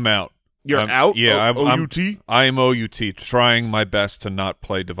 Oh, I'm out. You're out? Yeah, I'm OUT? I am OUT, trying my best to not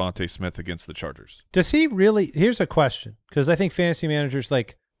play Devontae Smith against the Chargers. Does he really? Here's a question, because I think fantasy managers,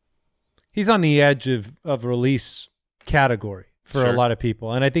 he's on the edge of release category for a lot of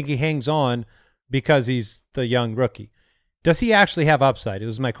people, and I think he hangs on because he's the young rookie. Does he actually have upside? It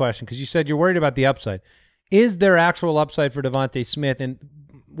was my question, because you said you're worried about the upside. Is there actual upside for Devontae Smith, and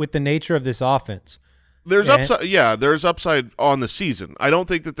with the nature of this offense? There's upside. Yeah, there's upside on the season. I don't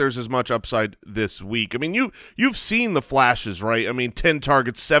think that there's as much upside this week. I mean, you've seen the flashes, right? I mean, 10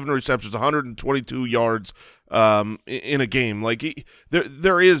 targets, 7 receptions, 122 yards in a game.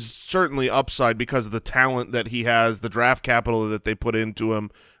 There is certainly upside because of the talent that he has, the draft capital that they put into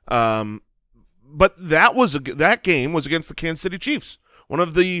him. But that game was against the Kansas City Chiefs, one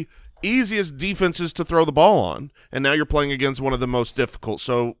of the easiest defenses to throw the ball on, and now you're playing against one of the most difficult.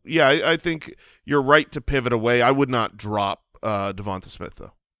 So, yeah, I think you're right to pivot away. I would not drop Devonta Smith,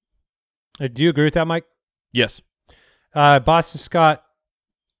 though. Do you agree with that, Mike? Yes. Boston Scott,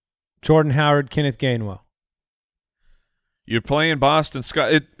 Jordan Howard, Kenneth Gainwell. You're playing Boston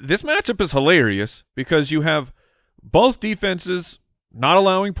Scott. This matchup is hilarious because you have both defenses not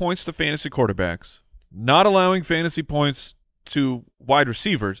allowing points to fantasy quarterbacks, not allowing fantasy points to wide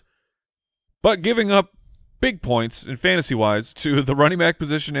receivers, but giving up big points in fantasy-wise to the running back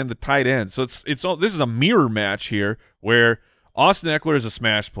position and the tight end. So this is a mirror match here where Austin Eckler is a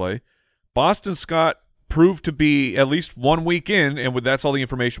smash play. Boston Scott proved to be, at least 1 week in, and that's all the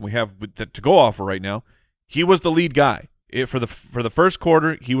information we have to go off of right now, he was the lead guy. For the first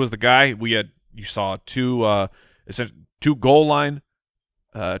quarter, he was the guy. You saw two goal line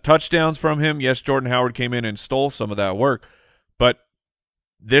touchdowns from him. Yes, Jordan Howard came in and stole some of that work, but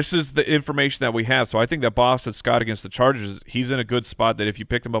this is the information that we have. So I think that Boston Scott against the Chargers, he's in a good spot that if you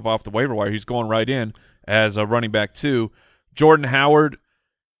picked him up off the waiver wire, he's going right in as a running back too. Jordan Howard,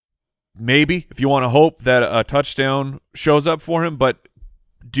 maybe, if you want to hope that a touchdown shows up for him, but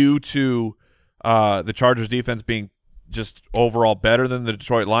due to the Chargers defense being just overall better than the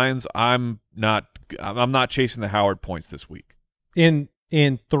Detroit Lions, I'm not chasing the Howard points this week. In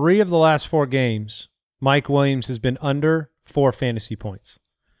 3 of the last 4 games, Mike Williams has been under 4 fantasy points.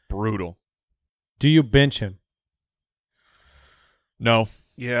 Brutal. Do you bench him? No.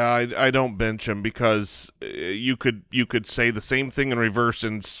 Yeah, I don't bench him because you could say the same thing in reverse.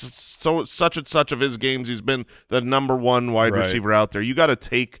 In such and such of his games, he's been the #1 wide receiver out there. You got to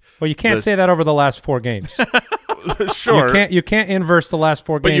take. Well, you can't say that over the last 4 games. Sure, you can't inverse the last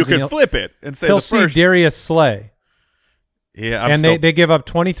 4 games. But you can flip it and say he'll the see first. Darius Slay. Yeah, they give up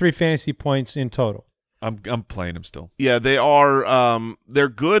 23 fantasy points in total. I'm playing him still. Yeah, they are. They're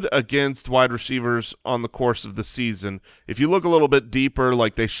good against wide receivers on the course of the season. If you look a little bit deeper,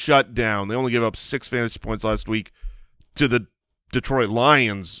 like they shut down. They only gave up 6 fantasy points last week to the Detroit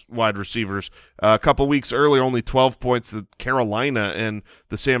Lions wide receivers. A couple weeks earlier, only 12 points to Carolina and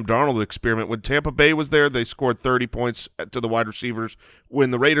the Sam Darnold experiment. When Tampa Bay was there, they scored 30 points to the wide receivers.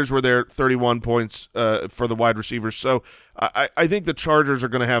 When the Raiders were there, 31 points for the wide receivers. So I think the Chargers are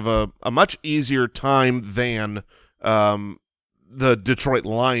going to have a much easier time than the Detroit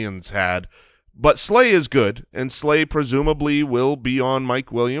Lions had. But Slay is good, and Slay presumably will be on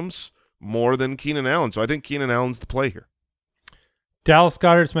Mike Williams more than Keenan Allen. So I think Keenan Allen's the play here. Dallas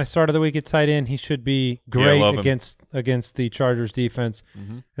Goedert's my start of the week at tight end. He should be great against the Chargers defense.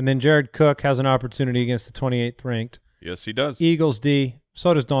 And then Jared Cook has an opportunity against the 28th ranked. Yes, he does. Eagles D.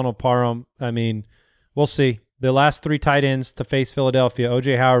 So does Donald Parham. I mean, we'll see. The last 3 tight ends to face Philadelphia,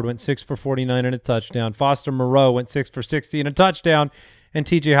 O.J. Howard went 6 for 49 and a touchdown. Foster Moreau went 6 for 60 and a touchdown. And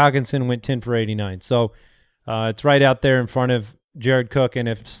T.J. Hawkinson went 10 for 89. So it's right out there in front of Jared Cook. And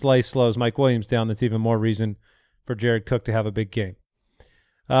if Slay slows Mike Williams down, that's even more reason for Jared Cook to have a big game.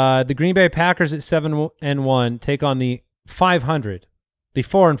 The Green Bay Packers at 7-1 take on the 500, the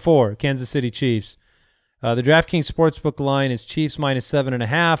 4-4 Kansas City Chiefs. The DraftKings Sportsbook line is Chiefs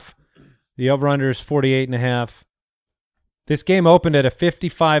 -7.5. The over/under is 48.5. This game opened at a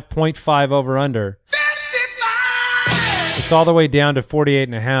 55.5 over/under. 55! It's all the way down to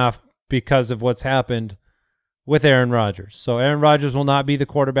 48.5 because of what's happened with Aaron Rodgers. So Aaron Rodgers will not be the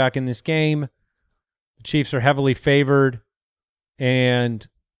quarterback in this game. The Chiefs are heavily favored, and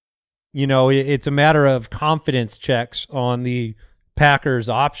you know, it's a matter of confidence checks on the Packers'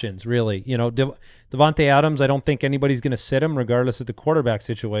 options, really. You know, Devontae Adams, I don't think anybody's going to sit him regardless of the quarterback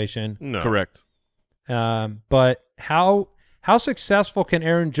situation. No. Correct. But how successful can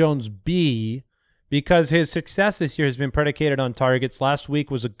Aaron Jones be? Because his success this year has been predicated on targets. Last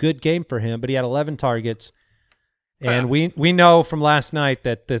week was a good game for him, but he had 11 targets. And we know from last night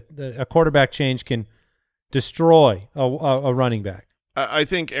that a quarterback change can destroy a running back. I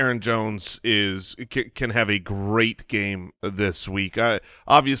think Aaron Jones can have a great game this week.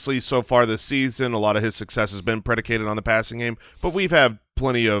 Obviously, so far this season, a lot of his success has been predicated on the passing game, but we've had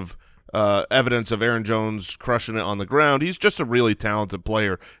plenty of evidence of Aaron Jones crushing it on the ground. He's just a really talented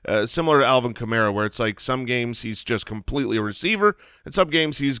player, similar to Alvin Kamara, where it's like some games he's just completely a receiver, and some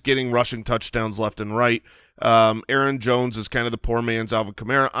games he's getting rushing touchdowns left and right. Aaron Jones is kind of the poor man's Alvin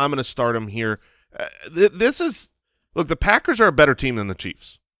Kamara. I'm going to start him here. Look, the Packers are a better team than the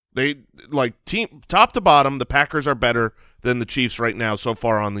Chiefs. Team top to bottom, the Packers are better than the Chiefs right now so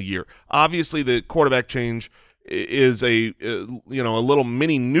far on the year. Obviously, the quarterback change is a little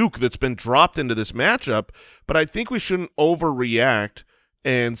mini nuke that's been dropped into this matchup, but I think we shouldn't overreact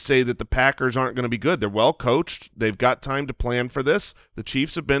and say that the Packers aren't going to be good. They're well coached. They've got time to plan for this. The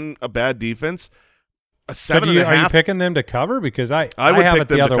Chiefs have been a bad defense. A 7.5. Are you picking them to cover? Because I would have pick it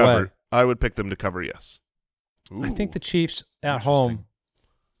them the other to cover. way. I would pick them to cover, yes. Ooh, I think the Chiefs at home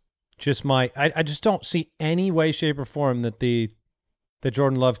just might. I just don't see any way, shape, or form that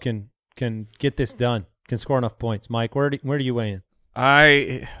Jordan Love can get this done. can score enough points. Mike, where do you weigh in?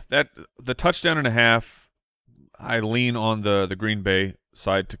 The touchdown and a half, I lean on the Green Bay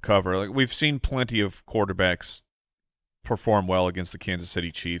side to cover. Like, we've seen plenty of quarterbacks perform well against the Kansas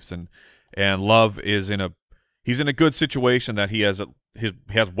City Chiefs, and Love is in a good situation that he has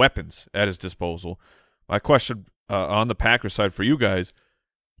weapons at his disposal. My question on the Packers side for you guys,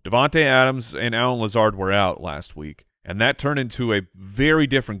 Devontae Adams and Allen Lazard were out last week, and that turned into a very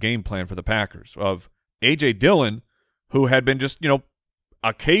different game plan for the Packers of A.J. Dillon, who had been just,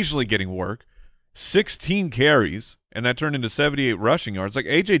 occasionally getting work, 16 carries, and that turned into 78 rushing yards. Like,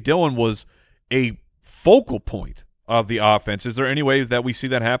 A.J. Dillon was a focal point of the offense. Is there any way that we see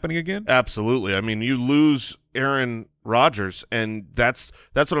that happening again? Absolutely. I mean, you lose Aaron Rodgers, and that's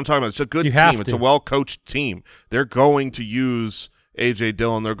what I'm talking about. It's a good team. It's a well-coached team. They're going to use A.J.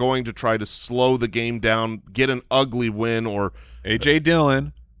 Dillon. They're going to try to slow the game down, get an ugly win, or A.J.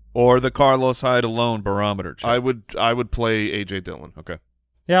 Dillon or the Carlos Hyde alone barometer check. I would play A.J. Dillon. Okay.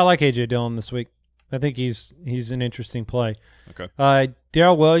 Yeah, I like A.J. Dillon this week. I think he's an interesting play. Okay.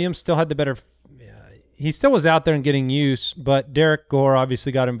 Darrell Williams still had the better he still was out there and getting use, but Derek Gore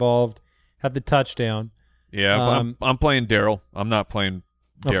obviously got involved, had the touchdown. Yeah, I'm playing Darrell. I'm not playing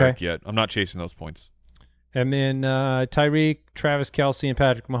Derek yet. I'm not chasing those points. And then Tyreek, Travis Kelce, and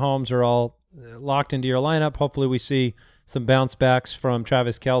Patrick Mahomes are all locked into your lineup. Hopefully we see some bounce backs from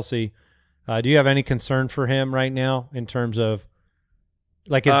Travis Kelce. Do you have any concern for him right now in terms of,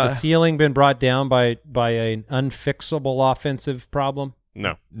 like, has the ceiling been brought down by an unfixable offensive problem?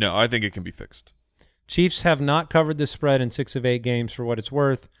 No, I think it can be fixed. Chiefs have not covered the spread in 6 of 8 games for what it's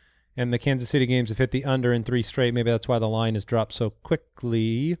worth, and the Kansas City games have hit the under in 3 straight. Maybe that's why the line has dropped so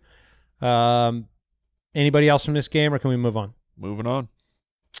quickly. Anybody else from this game, or can we move on? Moving on.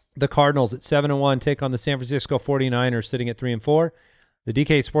 The Cardinals at 7-1 take on the San Francisco 49ers, sitting at 3-4. The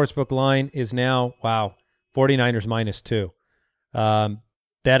DK Sportsbook line is now, 49ers -2.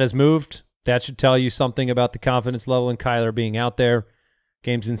 That has moved. That should tell you something about the confidence level in Kyler being out there.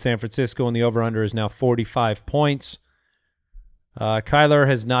 Games in San Francisco, and the over-under is now 45 points. Kyler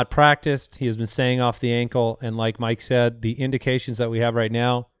has not practiced. He has been staying off the ankle, and like Mike said, the indications that we have right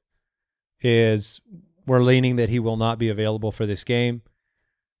now is we're leaning that he will not be available for this game,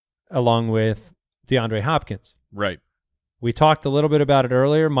 along with DeAndre Hopkins. Right. We talked a little bit about it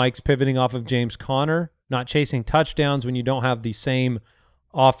earlier. Mike's pivoting off of James Conner, not chasing touchdowns when you don't have the same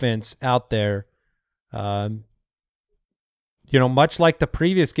offense out there. Much like the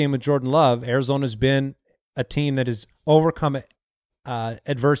previous game with Jordan Love, Arizona's been a team that has overcome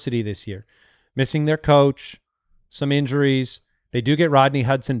adversity this year, missing their coach, some injuries. They do get Rodney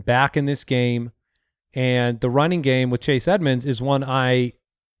Hudson back in this game, and the running game with Chase Edmonds is one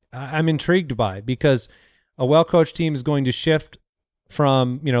I'm intrigued by, because a well-coached team is going to shift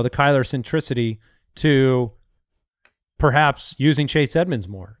from the Kyler centricity to perhaps using Chase Edmonds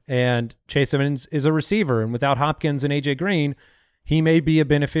more. And Chase Edmonds is a receiver, and without Hopkins and A.J. Green, he may be a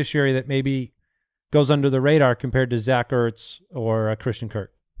beneficiary that maybe goes under the radar compared to Zach Ertz or Christian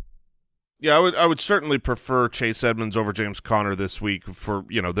Kirk. Yeah, I would certainly prefer Chase Edmonds over James Conner this week. For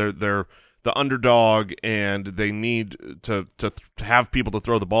they're the underdog, and they need to have people to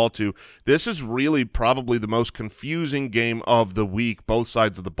throw the ball to. This is really probably the most confusing game of the week, both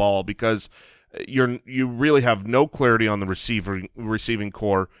sides of the ball, because you really have no clarity on the receiving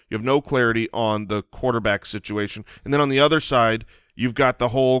core. You have no clarity on the quarterback situation. And then on the other side, you've got the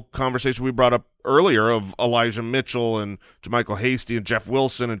whole conversation we brought up earlier of Elijah Mitchell and JaMychal Hasty and Jeff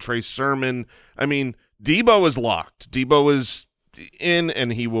Wilson and Trey Sermon. I mean, Debo is locked. Debo is in,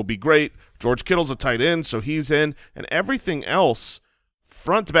 and he will be great. George Kittle's a tight end, so he's in. And everything else,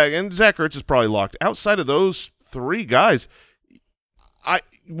 front to back, and Zach Ertz is probably locked. Outside of those 3 guys,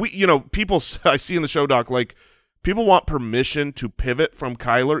 people I see in the show doc, like, people want permission to pivot from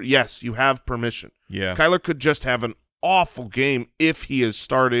Kyler. Yes, you have permission. Yeah. Kyler could just have an awful game if he is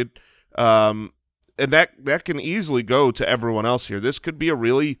started, and that can easily go to everyone else here. This could be a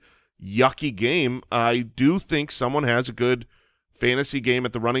really yucky game. I do think someone has a good fantasy game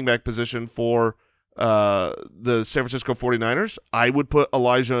at the running back position for the San Francisco 49ers. I would put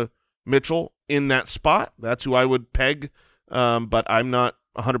Elijah Mitchell in that spot. That's who I would peg, but I'm not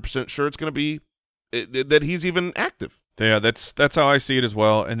 100% sure it's going to be that he's even active. Yeah, that's how I see it as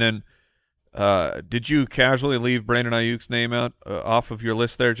well. And then did you casually leave Brandon Ayuk's name out off of your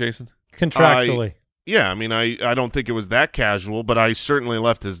list there, Jason? Contractually. Yeah, I mean, I don't think it was that casual, but I certainly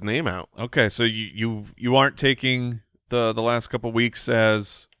left his name out. Okay, so you aren't taking the last couple of weeks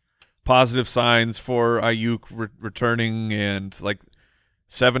as positive signs for Ayuk returning, and like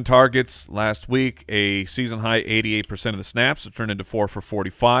 7 targets last week, a season-high 88% of the snaps. It turned into 4 for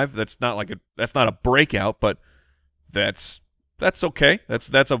 45. That's not a breakout, but that's okay.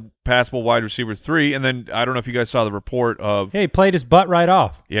 That's a passable wide receiver 3. And then I don't know if you guys saw the report of Hey, he played his butt right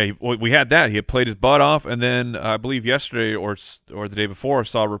off. yeah, we had that. He had played his butt off, and then I believe yesterday or the day before I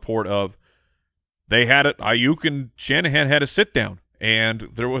saw a report of they had it. Ayuk and Shanahan had a sit down, and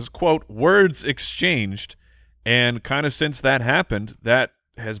there was quote words exchanged, and kind of since that happened, that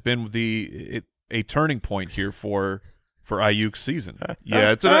has been a turning point here for Ayuk's season.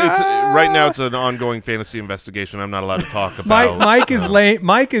 Yeah, it's right now it's an ongoing fantasy investigation. I'm not allowed to talk about.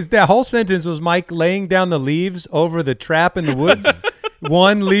 Mike is that whole sentence was Mike laying down the leaves over the trap in the woods,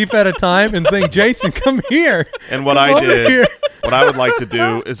 one leaf at a time, and saying, "Jason, come here." And what I did, what I would like to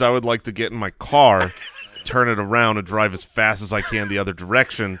do is I would like to get in my car, turn it around, and drive as fast as I can the other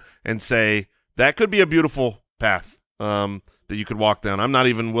direction, and say that could be a beautiful path that you could walk down. I'm not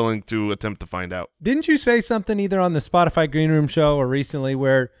even willing to attempt to find out. Didn't you say something either on the Spotify Green Room show or recently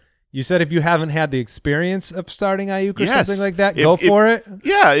where you said if you haven't had the experience of starting Ayuk or something like that, go for it?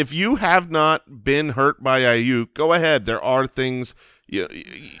 Yeah, if you have not been hurt by Ayuk, go ahead. There are things.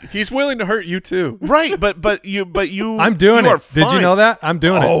 He's willing to hurt you too, right? But you. I'm doing it. Did you know that? I'm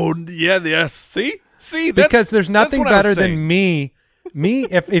doing it. Oh yeah, yes. See, because there's nothing better than me.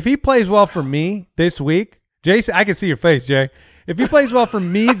 If he plays well for me this week. Jason, I can see your face, Jay. If he plays well for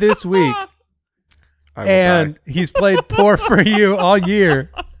me this week and he's played poor for you all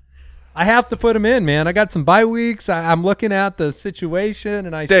year, I have to put him in, man. I got some bye weeks. I'm looking at the situation,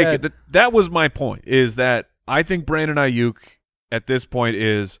 and that was my point, is that I think Brandon Ayuk at this point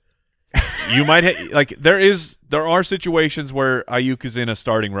is you might like there are situations where Ayuk is in a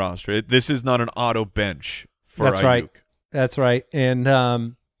starting roster. This is not an auto bench for That's Ayuk. Right. That's right. And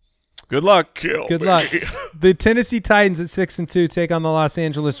good luck. Good luck. The Tennessee Titans at 6-2 take on the Los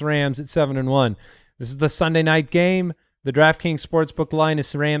Angeles Rams at 7-1. This is the Sunday night game. The DraftKings Sportsbook line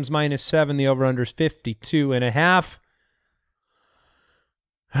is Rams -7. The over/under is 52.5.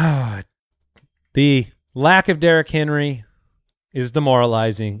 The lack of Derrick Henry is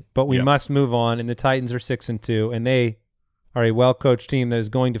demoralizing, but we must move on. And the Titans are 6-2, and they are a well-coached team that is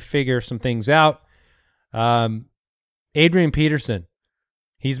going to figure some things out. Adrian Peterson.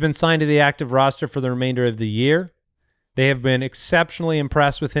 He's been signed to the active roster for the remainder of the year. They have been exceptionally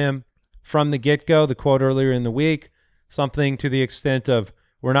impressed with him from the get-go. The quote earlier in the week, something to the extent of,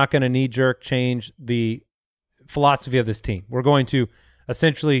 we're not going to knee-jerk change the philosophy of this team. We're going to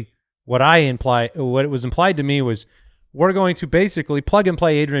essentially, what it was implied to me was, we're going to basically plug and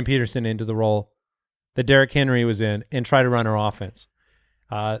play Adrian Peterson into the role that Derrick Henry was in and try to run our offense.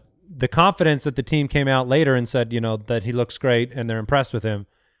 The confidence that the team came out later and said, that he looks great and they're impressed with him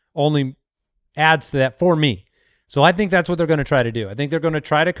only adds to that for me. So I think that's what they're going to try to do. I think they're going to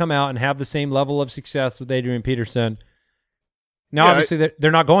try to come out and have the same level of success with Adrian Peterson. Now, obviously,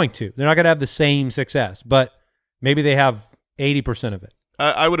 they're not going to. They're not going to have the same success, but maybe they have 80% of it.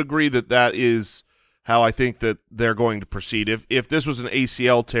 I would agree that is how I think that they're going to proceed. If this was an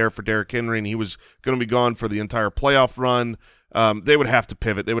ACL tear for Derrick Henry and he was going to be gone for the entire playoff run, they would have to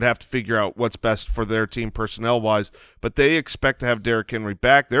pivot. They would have to figure out what's best for their team personnel-wise. But they expect to have Derrick Henry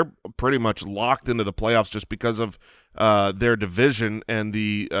back. They're pretty much locked into the playoffs just because of their division and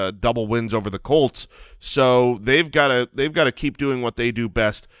the double wins over the Colts. So they've got to keep doing what they do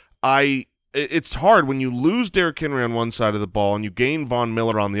best. It's hard when you lose Derrick Henry on one side of the ball and you gain Von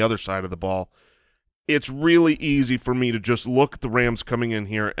Miller on the other side of the ball. It's really easy for me to just look at the Rams coming in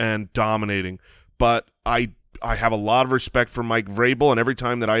here and dominating. But I have a lot of respect for Mike Vrabel, and every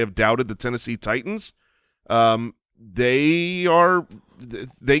time that I have doubted the Tennessee Titans, they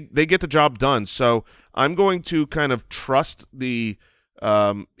get the job done. So I'm going to kind of trust the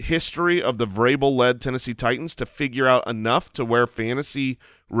history of the Vrabel-led Tennessee Titans to figure out enough to where fantasy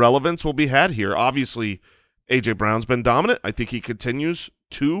relevance will be had here. Obviously, A.J. Brown's been dominant. I think he continues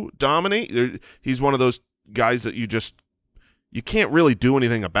to dominate. He's one of those guys that you can't really do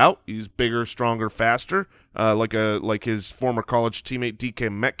anything about. He's bigger, stronger, faster, like his former college teammate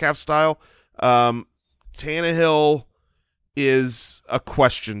DK Metcalf style. Tannehill is a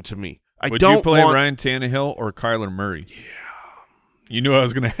question to me. Would you play Ryan Tannehill or Kyler Murray? Yeah. You knew I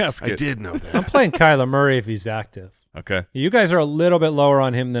was going to ask it. I did know that. I'm playing Kyler Murray if he's active. Okay. You guys are a little bit lower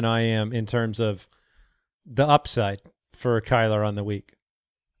on him than I am in terms of the upside for Kyler on the week.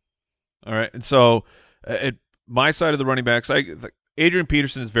 All right. And so at my side of the running backs, Adrian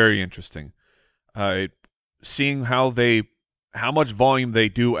Peterson is very interesting. Seeing how much volume they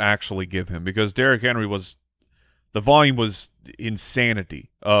do actually give him, because Derrick Henry the volume was insanity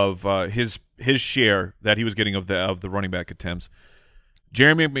of his share that he was getting of the running back attempts.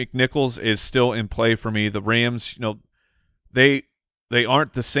 Jeremy McNichols is still in play for me. The Rams, they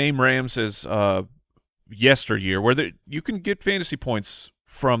aren't the same Rams as yesteryear, where you can get fantasy points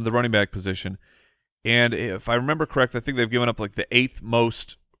from the running back position. And if I remember correct, I think they've given up like the 8th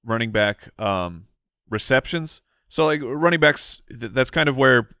most running back receptions. So like running backs, that's kind of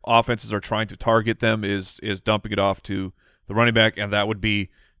where offenses are trying to target them, is dumping it off to the running back, and that would be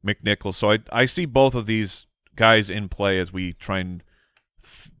McNichols. So I see both of these guys in play as we try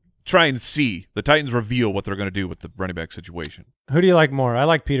and see the Titans reveal what they're going to do with the running back situation. Who do you like more? I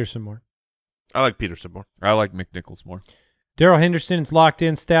like Peterson more. I like Peterson more. I like McNichols more. Darrell Henderson's locked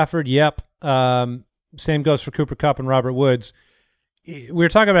in. Stafford, yep. Same goes for Cooper Kupp and Robert Woods. We were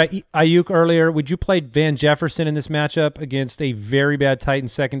talking about Ayuk earlier. Would you play Van Jefferson in this matchup against a very bad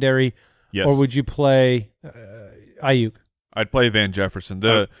Titans secondary? Yes. Or would you play Ayuk? I'd play Van Jefferson.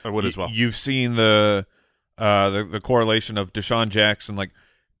 I would as well. You've seen the correlation of Deshaun Jackson. Like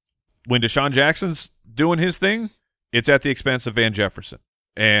when Deshaun Jackson's doing his thing, it's at the expense of Van Jefferson,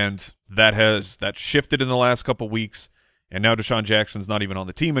 and that shifted in the last couple weeks. And now Deshaun Jackson's not even on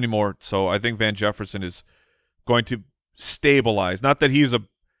the team anymore. So I think Van Jefferson is going to stabilize. Not that he's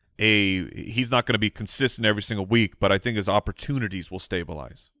he's not going to be consistent every single week, but I think his opportunities will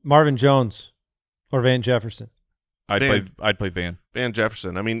stabilize. Marvin Jones or Van Jefferson? I'd play Van. Van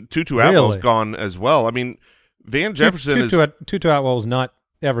Jefferson. I mean, Tutu Atwell's gone as well. I mean, Van Jefferson Tutu Atwell's not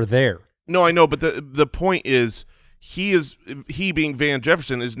ever there. No, I know, but the point is he being Van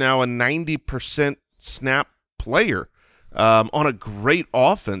Jefferson is now a 90% snap player on a great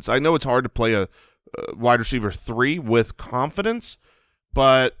offense. I know it's hard to play a wide receiver 3 with confidence,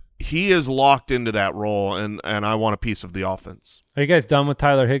 but he is locked into that role, and I want a piece of the offense. Are you guys done with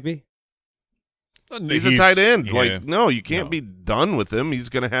Tyler Higbee? He's a tight end. Yeah. Like, no, you can't be done with him. He's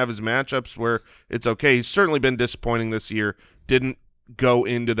going to have his matchups where it's okay. He's certainly been disappointing this year. Didn't go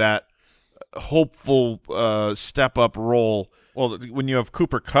into that hopeful step-up role. Well, when you have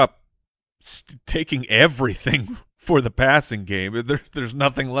Cooper Kupp taking everything for the passing game, there's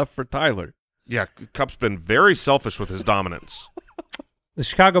nothing left for Tyler. Yeah, Kupp's been very selfish with his dominance. The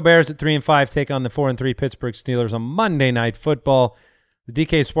Chicago Bears at 3-5 take on the 4-3 Pittsburgh Steelers on Monday Night Football. The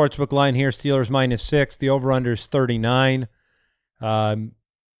DK Sportsbook line here, Steelers -6. The over-under is 39.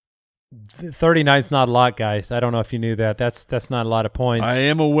 39 is not a lot, guys. I don't know if you knew that. That's not a lot of points. I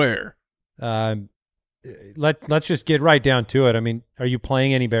am aware. Let's just get right down to it. I mean, are you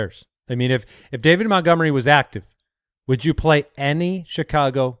playing any Bears? I mean, if David Montgomery was active, would you play any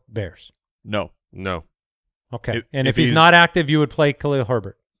Chicago Bears? No. No. Okay. If he's not active, you would play Khalil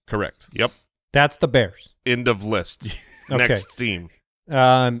Herbert. Correct. Yep. That's the Bears. End of list. Okay. Next team.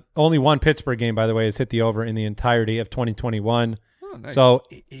 Only one Pittsburgh game, by the way, has hit the over in the entirety of 2021. Oh, nice. So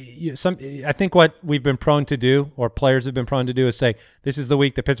I think what we've been prone to do, or players have been prone to do, is say, this is the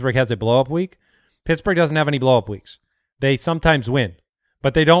week that Pittsburgh has a blow-up week. Pittsburgh doesn't have any blow-up weeks. They sometimes win,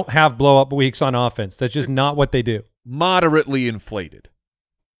 but they don't have blow-up weeks on offense. That's just not what they do. Moderately inflated.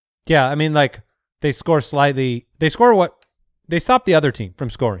 Yeah, I mean, like, they score slightly. They score what? They stop the other team from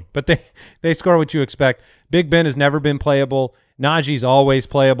scoring, but they score what you expect. Big Ben has never been playable. Najee's always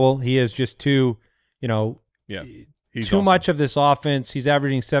playable. He is just too awesome. much of this offense. He's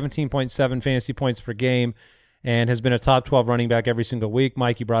averaging 17.7 fantasy points per game and has been a top 12 running back every single week.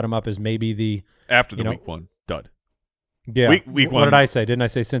 Mike, you brought him up as maybe the after the week one dud. Yeah. Week what one. Did I say? Didn't I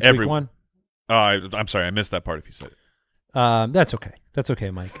say since week one? I'm sorry, I missed that part if you said it. That's okay. That's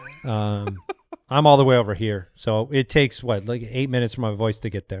okay, Mike. I'm all the way over here, so it takes like 8 minutes for my voice to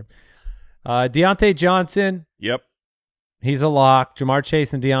get there. Deontay Johnson. Yep. He's a lock. Jamar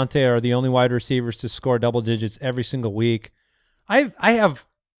Chase and Deontay are the only wide receivers to score double digits every single week. I have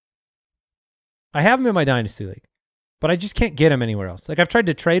him in my dynasty league, but I just can't get him anywhere else. Like, I've tried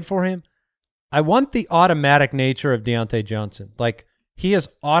to trade for him. I want the automatic nature of Deontay Johnson. Like, he is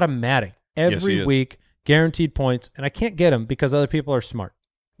automatic every week, guaranteed points, and I can't get him because other people are smart.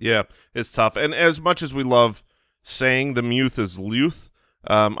 Yeah, it's tough. And as much as we love saying the Muth is Luth,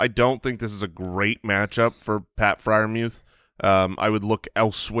 I don't think this is a great matchup for Pat Freiermuth. I would look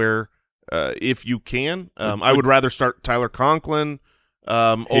elsewhere if you can. I would rather start Tyler Conklin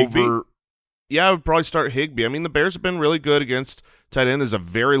over. Yeah, I would probably start Higbee. I mean, the Bears have been really good against tight end. There's a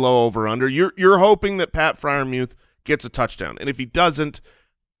very low over/under. You're hoping that Pat Freiermuth gets a touchdown, and if he doesn't,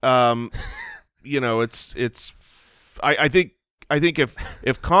 I think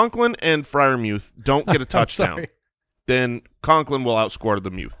if Conklin and Freiermuth don't get a touchdown, then Conklin will outscore the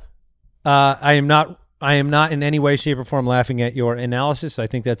Muth. I am not in any way, shape, or form laughing at your analysis. I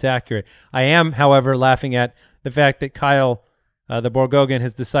think that's accurate. I am, however, laughing at the fact that Kyle, the Borgogan,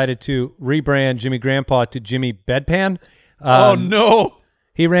 has decided to rebrand Jimmy Grandpa to Jimmy Bedpan. Oh, no.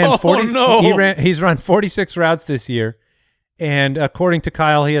 He ran 40. no. He's run 46 routes this year, and according to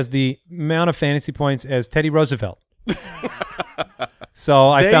Kyle, he has the amount of fantasy points as Teddy Roosevelt. So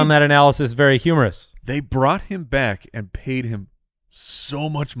I found that analysis very humorous. They brought him back and paid him so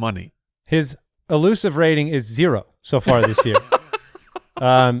much money. His elusive rating is 0 so far this year.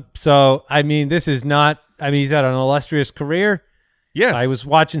 So I mean, this is not. I mean, he's had an illustrious career. Yes. I was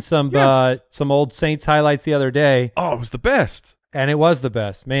watching some old Saints highlights the other day. Oh, it was the best. And it was the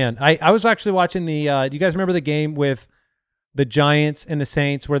best, man. I was actually watching the do you guys remember the game with the Giants and the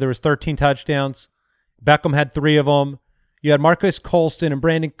Saints where there was 13 touchdowns? Beckham had 3 of them. You had Marcus Colston and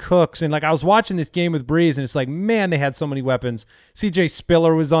Brandon Cooks. And, like, I was watching this game with Breeze, and it's like, man, they had so many weapons. C.J.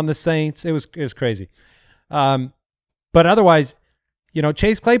 Spiller was on the Saints. It was crazy. But otherwise, you know,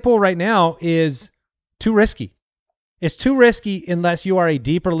 Chase Claypool right now is too risky. It's too risky unless you are a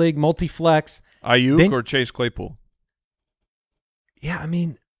deeper league, multi-flex. Ayuk or Chase Claypool? Yeah, I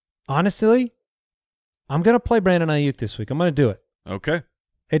mean, honestly, I'm going to play Brandon Ayuk this week. I'm going to do it. Okay.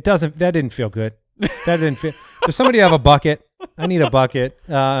 That didn't feel good. That didn't feel. Does somebody have a bucket? I need a bucket.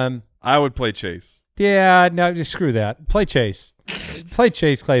 I would play Chase. Yeah, no, just screw that. Play Chase. Play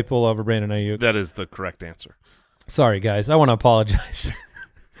Chase Claypool over Brandon Ayuk. That is the correct answer. Sorry, guys. I want to apologize.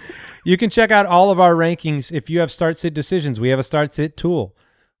 You can check out all of our rankings if you have start-sit decisions. We have a start-sit tool.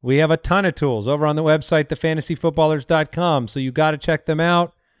 We have a ton of tools over on the website, thefantasyfootballers.com, so you got to check them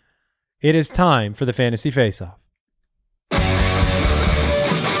out. It is time for the Fantasy Faceoff.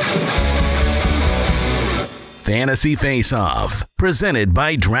 Fantasy Face-Off, presented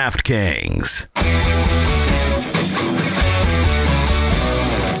by DraftKings.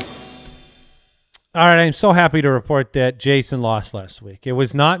 All right, I'm so happy to report that Jason lost last week. It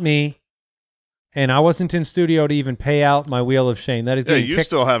was not me, and I wasn't in studio to even pay out my wheel of shame. That is Yeah, being you kicked.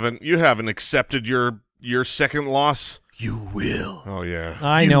 still haven't accepted your second loss. You will. Oh yeah.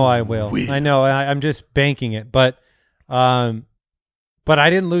 I know I will. I know. I'm just banking it, but I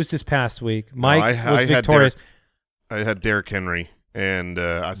didn't lose this past week. Mike was victorious. I had Derrick Henry, and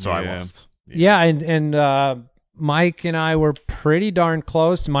so I lost. Yeah, and Mike and I were pretty darn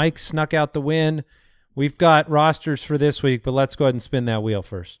close. Mike snuck out the win. We've got rosters for this week, but let's go ahead and spin that wheel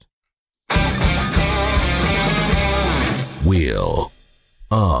first. Wheel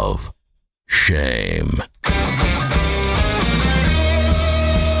of Shame.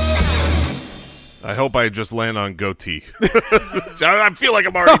 I hope I just land on goatee. I feel like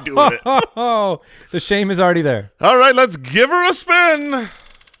I'm already doing it. Oh, the shame is already there. All right, let's give her a spin.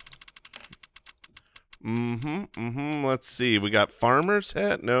 Let's see. We got farmer's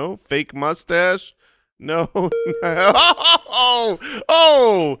hat. No. Fake mustache. No.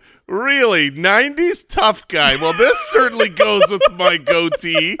 Oh, really? 90s tough guy. Well, this certainly goes with my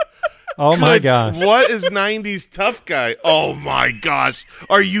goatee. Oh, my gosh. What is 90s tough guy? Oh, my gosh.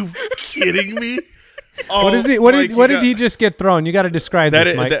 Are you kidding me? Oh, What is he? What did he just get thrown? You got to describe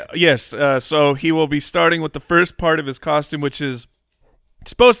this, Mike. Yes. So he will be starting with the first part of his costume, which is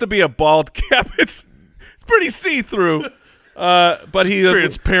supposed to be a bald cap. It's pretty see-through, but he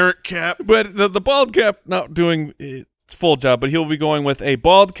transparent cap. But the bald cap not doing its full job. But he'll be going with a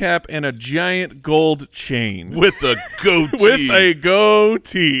bald cap and a giant gold chain With a goatee. with a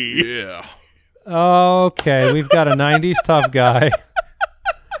goatee. Yeah. Okay, we've got a 90s tough guy.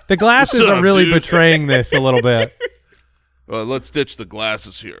 The glasses What's up, are really dude? betraying this a little bit. Let's ditch the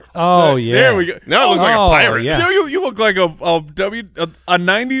glasses here. Oh, yeah. There we go. Now it looks like a pirate. yeah. You look like a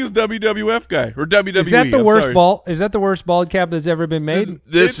 90s WWF guy or WWE. Is that the I'm worst sorry. bald? Is that the worst bald cap that's ever been made?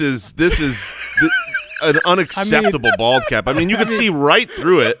 This is an unacceptable bald cap. I mean, you can see right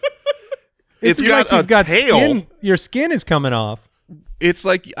through it. It's got like you've got tail. skin. Your skin is coming off. It's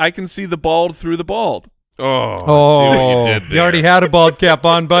like I can see the bald through the bald. Oh, I see what you did there. You already had a bald cap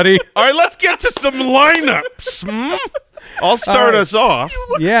on, buddy. All right, let's get to some lineups. I'll start us off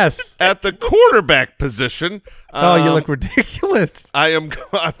Yes. at the quarterback position. Oh, you look ridiculous. I'm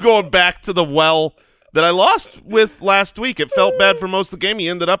going back to the well that I lost with last week. It felt bad for most of the game. He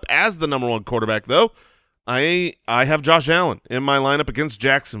ended up as the #1 quarterback, though. I have Josh Allen in my lineup against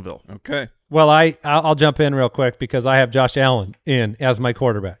Jacksonville. Okay. Well, I'll jump in real quick because I have Josh Allen in as my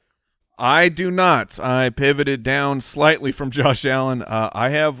quarterback. I do not. I pivoted down slightly from Josh Allen. I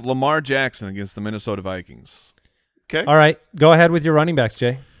have Lamar Jackson against the Minnesota Vikings. Okay. All right, go ahead with your running backs,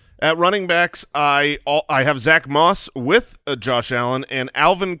 Jay. At running backs, I have Zach Moss with Josh Allen and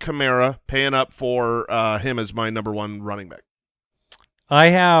Alvin Kamara paying up for him as my #1 running back. I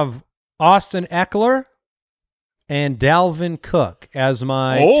have Austin Eckler and Dalvin Cook as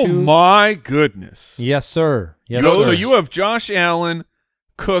my my goodness. Yes, sir. Yes, Those- sir. So you have Josh Allen,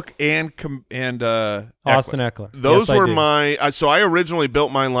 Cook and Austin Eckler. Those Yes, were I do. so I originally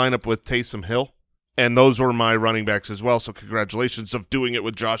built my lineup with Taysom Hill, and those were my running backs as well. So congratulations of doing it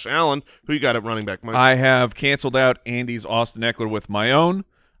with Josh Allen. Who you got at running back, Mike? I have canceled out Andy's Austin Eckler with my own,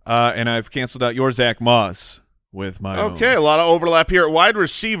 and I've canceled out your Zach Moss with my own. Okay, a lot of overlap here. At wide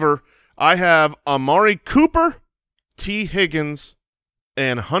receiver, I have Amari Cooper, T. Higgins,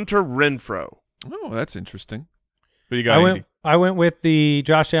 and Hunter Renfrow. Oh, that's interesting. What do you got, Andy? I went with the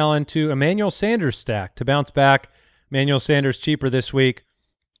Josh Allen to Emmanuel Sanders stack to bounce back. Emmanuel Sanders cheaper this week.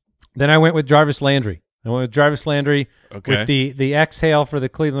 Then I went with Jarvis Landry. I went with Jarvis Landry with the exhale for the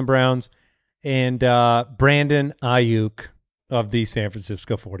Cleveland Browns and Brandon Ayuk of the San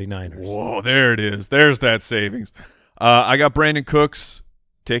Francisco 49ers. Whoa, there it is. There's that savings. I got Brandon Cooks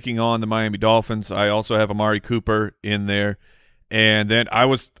taking on the Miami Dolphins. I also have Amari Cooper in there. And then I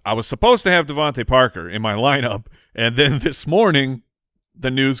was supposed to have Devontae Parker in my lineup, and then this morning the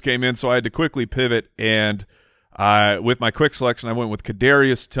news came in, so I had to quickly pivot. And with my quick selection, I went with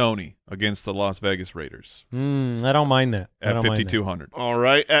Kadarius Toney against the Las Vegas Raiders. I don't mind that. At 5,200. All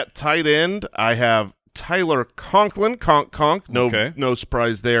right, at tight end, I have Tyler Conklin, Conk. No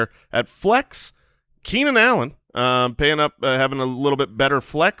surprise there. At flex, Keenan Allen, paying up, having a little bit better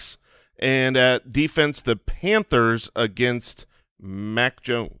flex. And at defense, the Panthers against Mac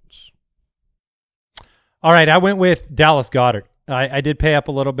Jones. All right, I went with Dallas Goedert. I did pay up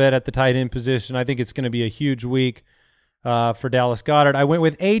a little bit at the tight end position. I think it's going to be a huge week for Dallas Goedert. I went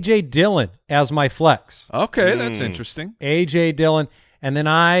with A.J. Dillon as my flex. Okay, that's interesting. A.J. Dillon. And then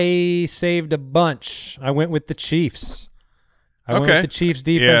I saved a bunch. I went with the Chiefs. I went with the Chiefs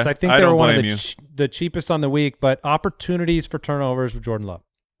defense. Yeah, I think they were one of the cheapest on the week, but opportunities for turnovers with Jordan Love.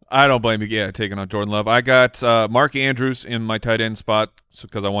 I don't blame you. Yeah, taking on Jordan Love. I got Mark Andrews in my tight end spot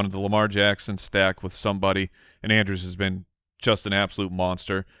because I wanted the Lamar Jackson stack with somebody, and Andrews has been just an absolute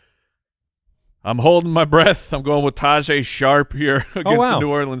monster. I'm holding my breath. I'm going with Tajay Sharp here against the New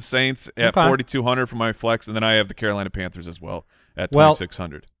Orleans Saints at 4,200 for my flex, and then I have the Carolina Panthers as well at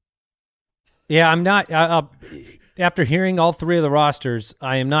 2,600. Yeah, I'm not after hearing all three of the rosters,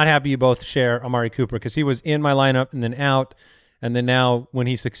 I am not happy you both share Amari Cooper because he was in my lineup and then out. And then now, when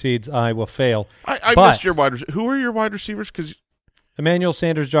he succeeds, I will fail. I missed your wide receivers. Who are your wide receivers? Because Emmanuel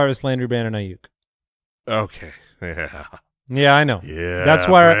Sanders, Jarvis Landry, Brandon Ayuk. Okay. Yeah, I know. Yeah. That's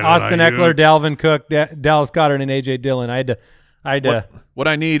why Austin Eckler, Dalvin Cook, Dallas Goedert, and A.J. Dillon. I had to. What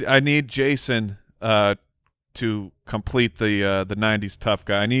I need Jason to complete the 90s tough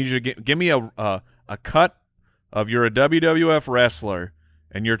guy. I need you to give me a cut of you're a WWF wrestler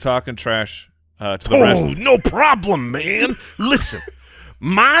and you're talking trash. To the rest. No problem, man. Listen,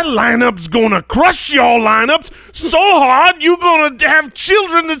 my lineup's gonna crush y'all lineups so hard you're gonna have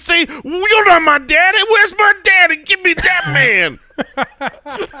children that say, "You're not my daddy. Where's my daddy? Give me that man."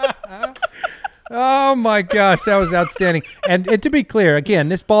 Oh my gosh, that was outstanding. And to be clear, again,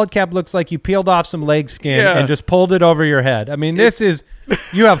 this bald cap looks like you peeled off some leg skin and just pulled it over your head. I mean,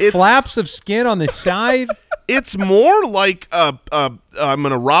 you have flaps of skin on the side. It's more like I'm going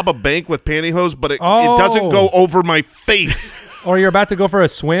to rob a bank with pantyhose, but it doesn't go over my face. Or you're about to go for a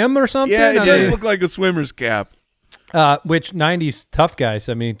swim or something? Yeah, it does look like a swimmer's cap. Which 90s tough guys.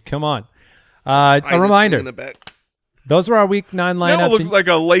 I mean, come on. A reminder. Those were our week 9 lineups. No, it looks like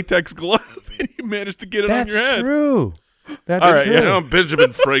a latex glove, and you managed to get it on your head. That's true. That's All right, true. yeah. Now I'm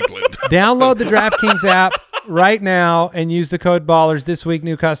Benjamin Franklin. Download the DraftKings app right now and use the code BALLERS. This week,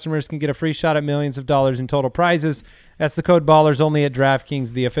 new customers can get a free shot at millions of dollars in total prizes. That's the code BALLERS only at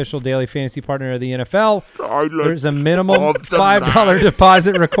DraftKings, the official daily fantasy partner of the NFL. There's a minimum $5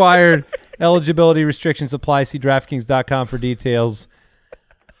 deposit required. Eligibility restrictions apply. See DraftKings.com for details.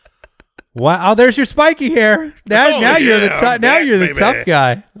 Wow! Oh, there's your spiky hair. Now you're the tough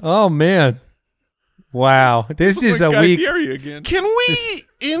guy. Oh man! Wow, this is a week. Again. Can we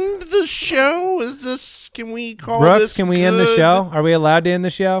end the show? Can we call Brooks, this can we good? end the show? Are we allowed to end the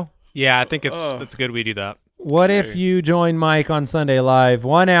show? Yeah, I think it's good we do that. What if you join Mike on Sunday Live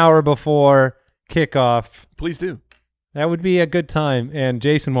 1 hour before kickoff? Please do. That would be a good time, and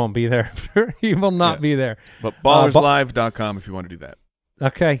Jason won't be there. He will not be there. But ballerslive.com if you want to do that.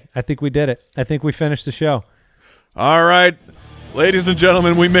 Okay, I think we did it. I think we finished the show. All right. Ladies and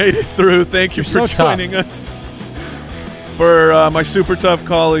gentlemen, we made it through. Thank you for joining us. For my super tough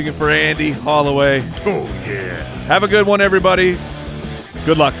colleague and for Andy Holloway. Oh, yeah. Have a good one, everybody.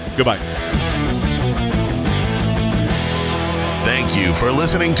 Good luck. Goodbye. Thank you for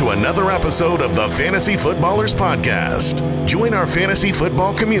listening to another episode of the Fantasy Footballers Podcast. Join our fantasy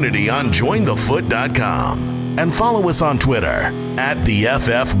football community on jointhefoot.com and follow us on Twitter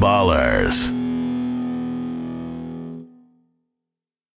 @TheFFBallers.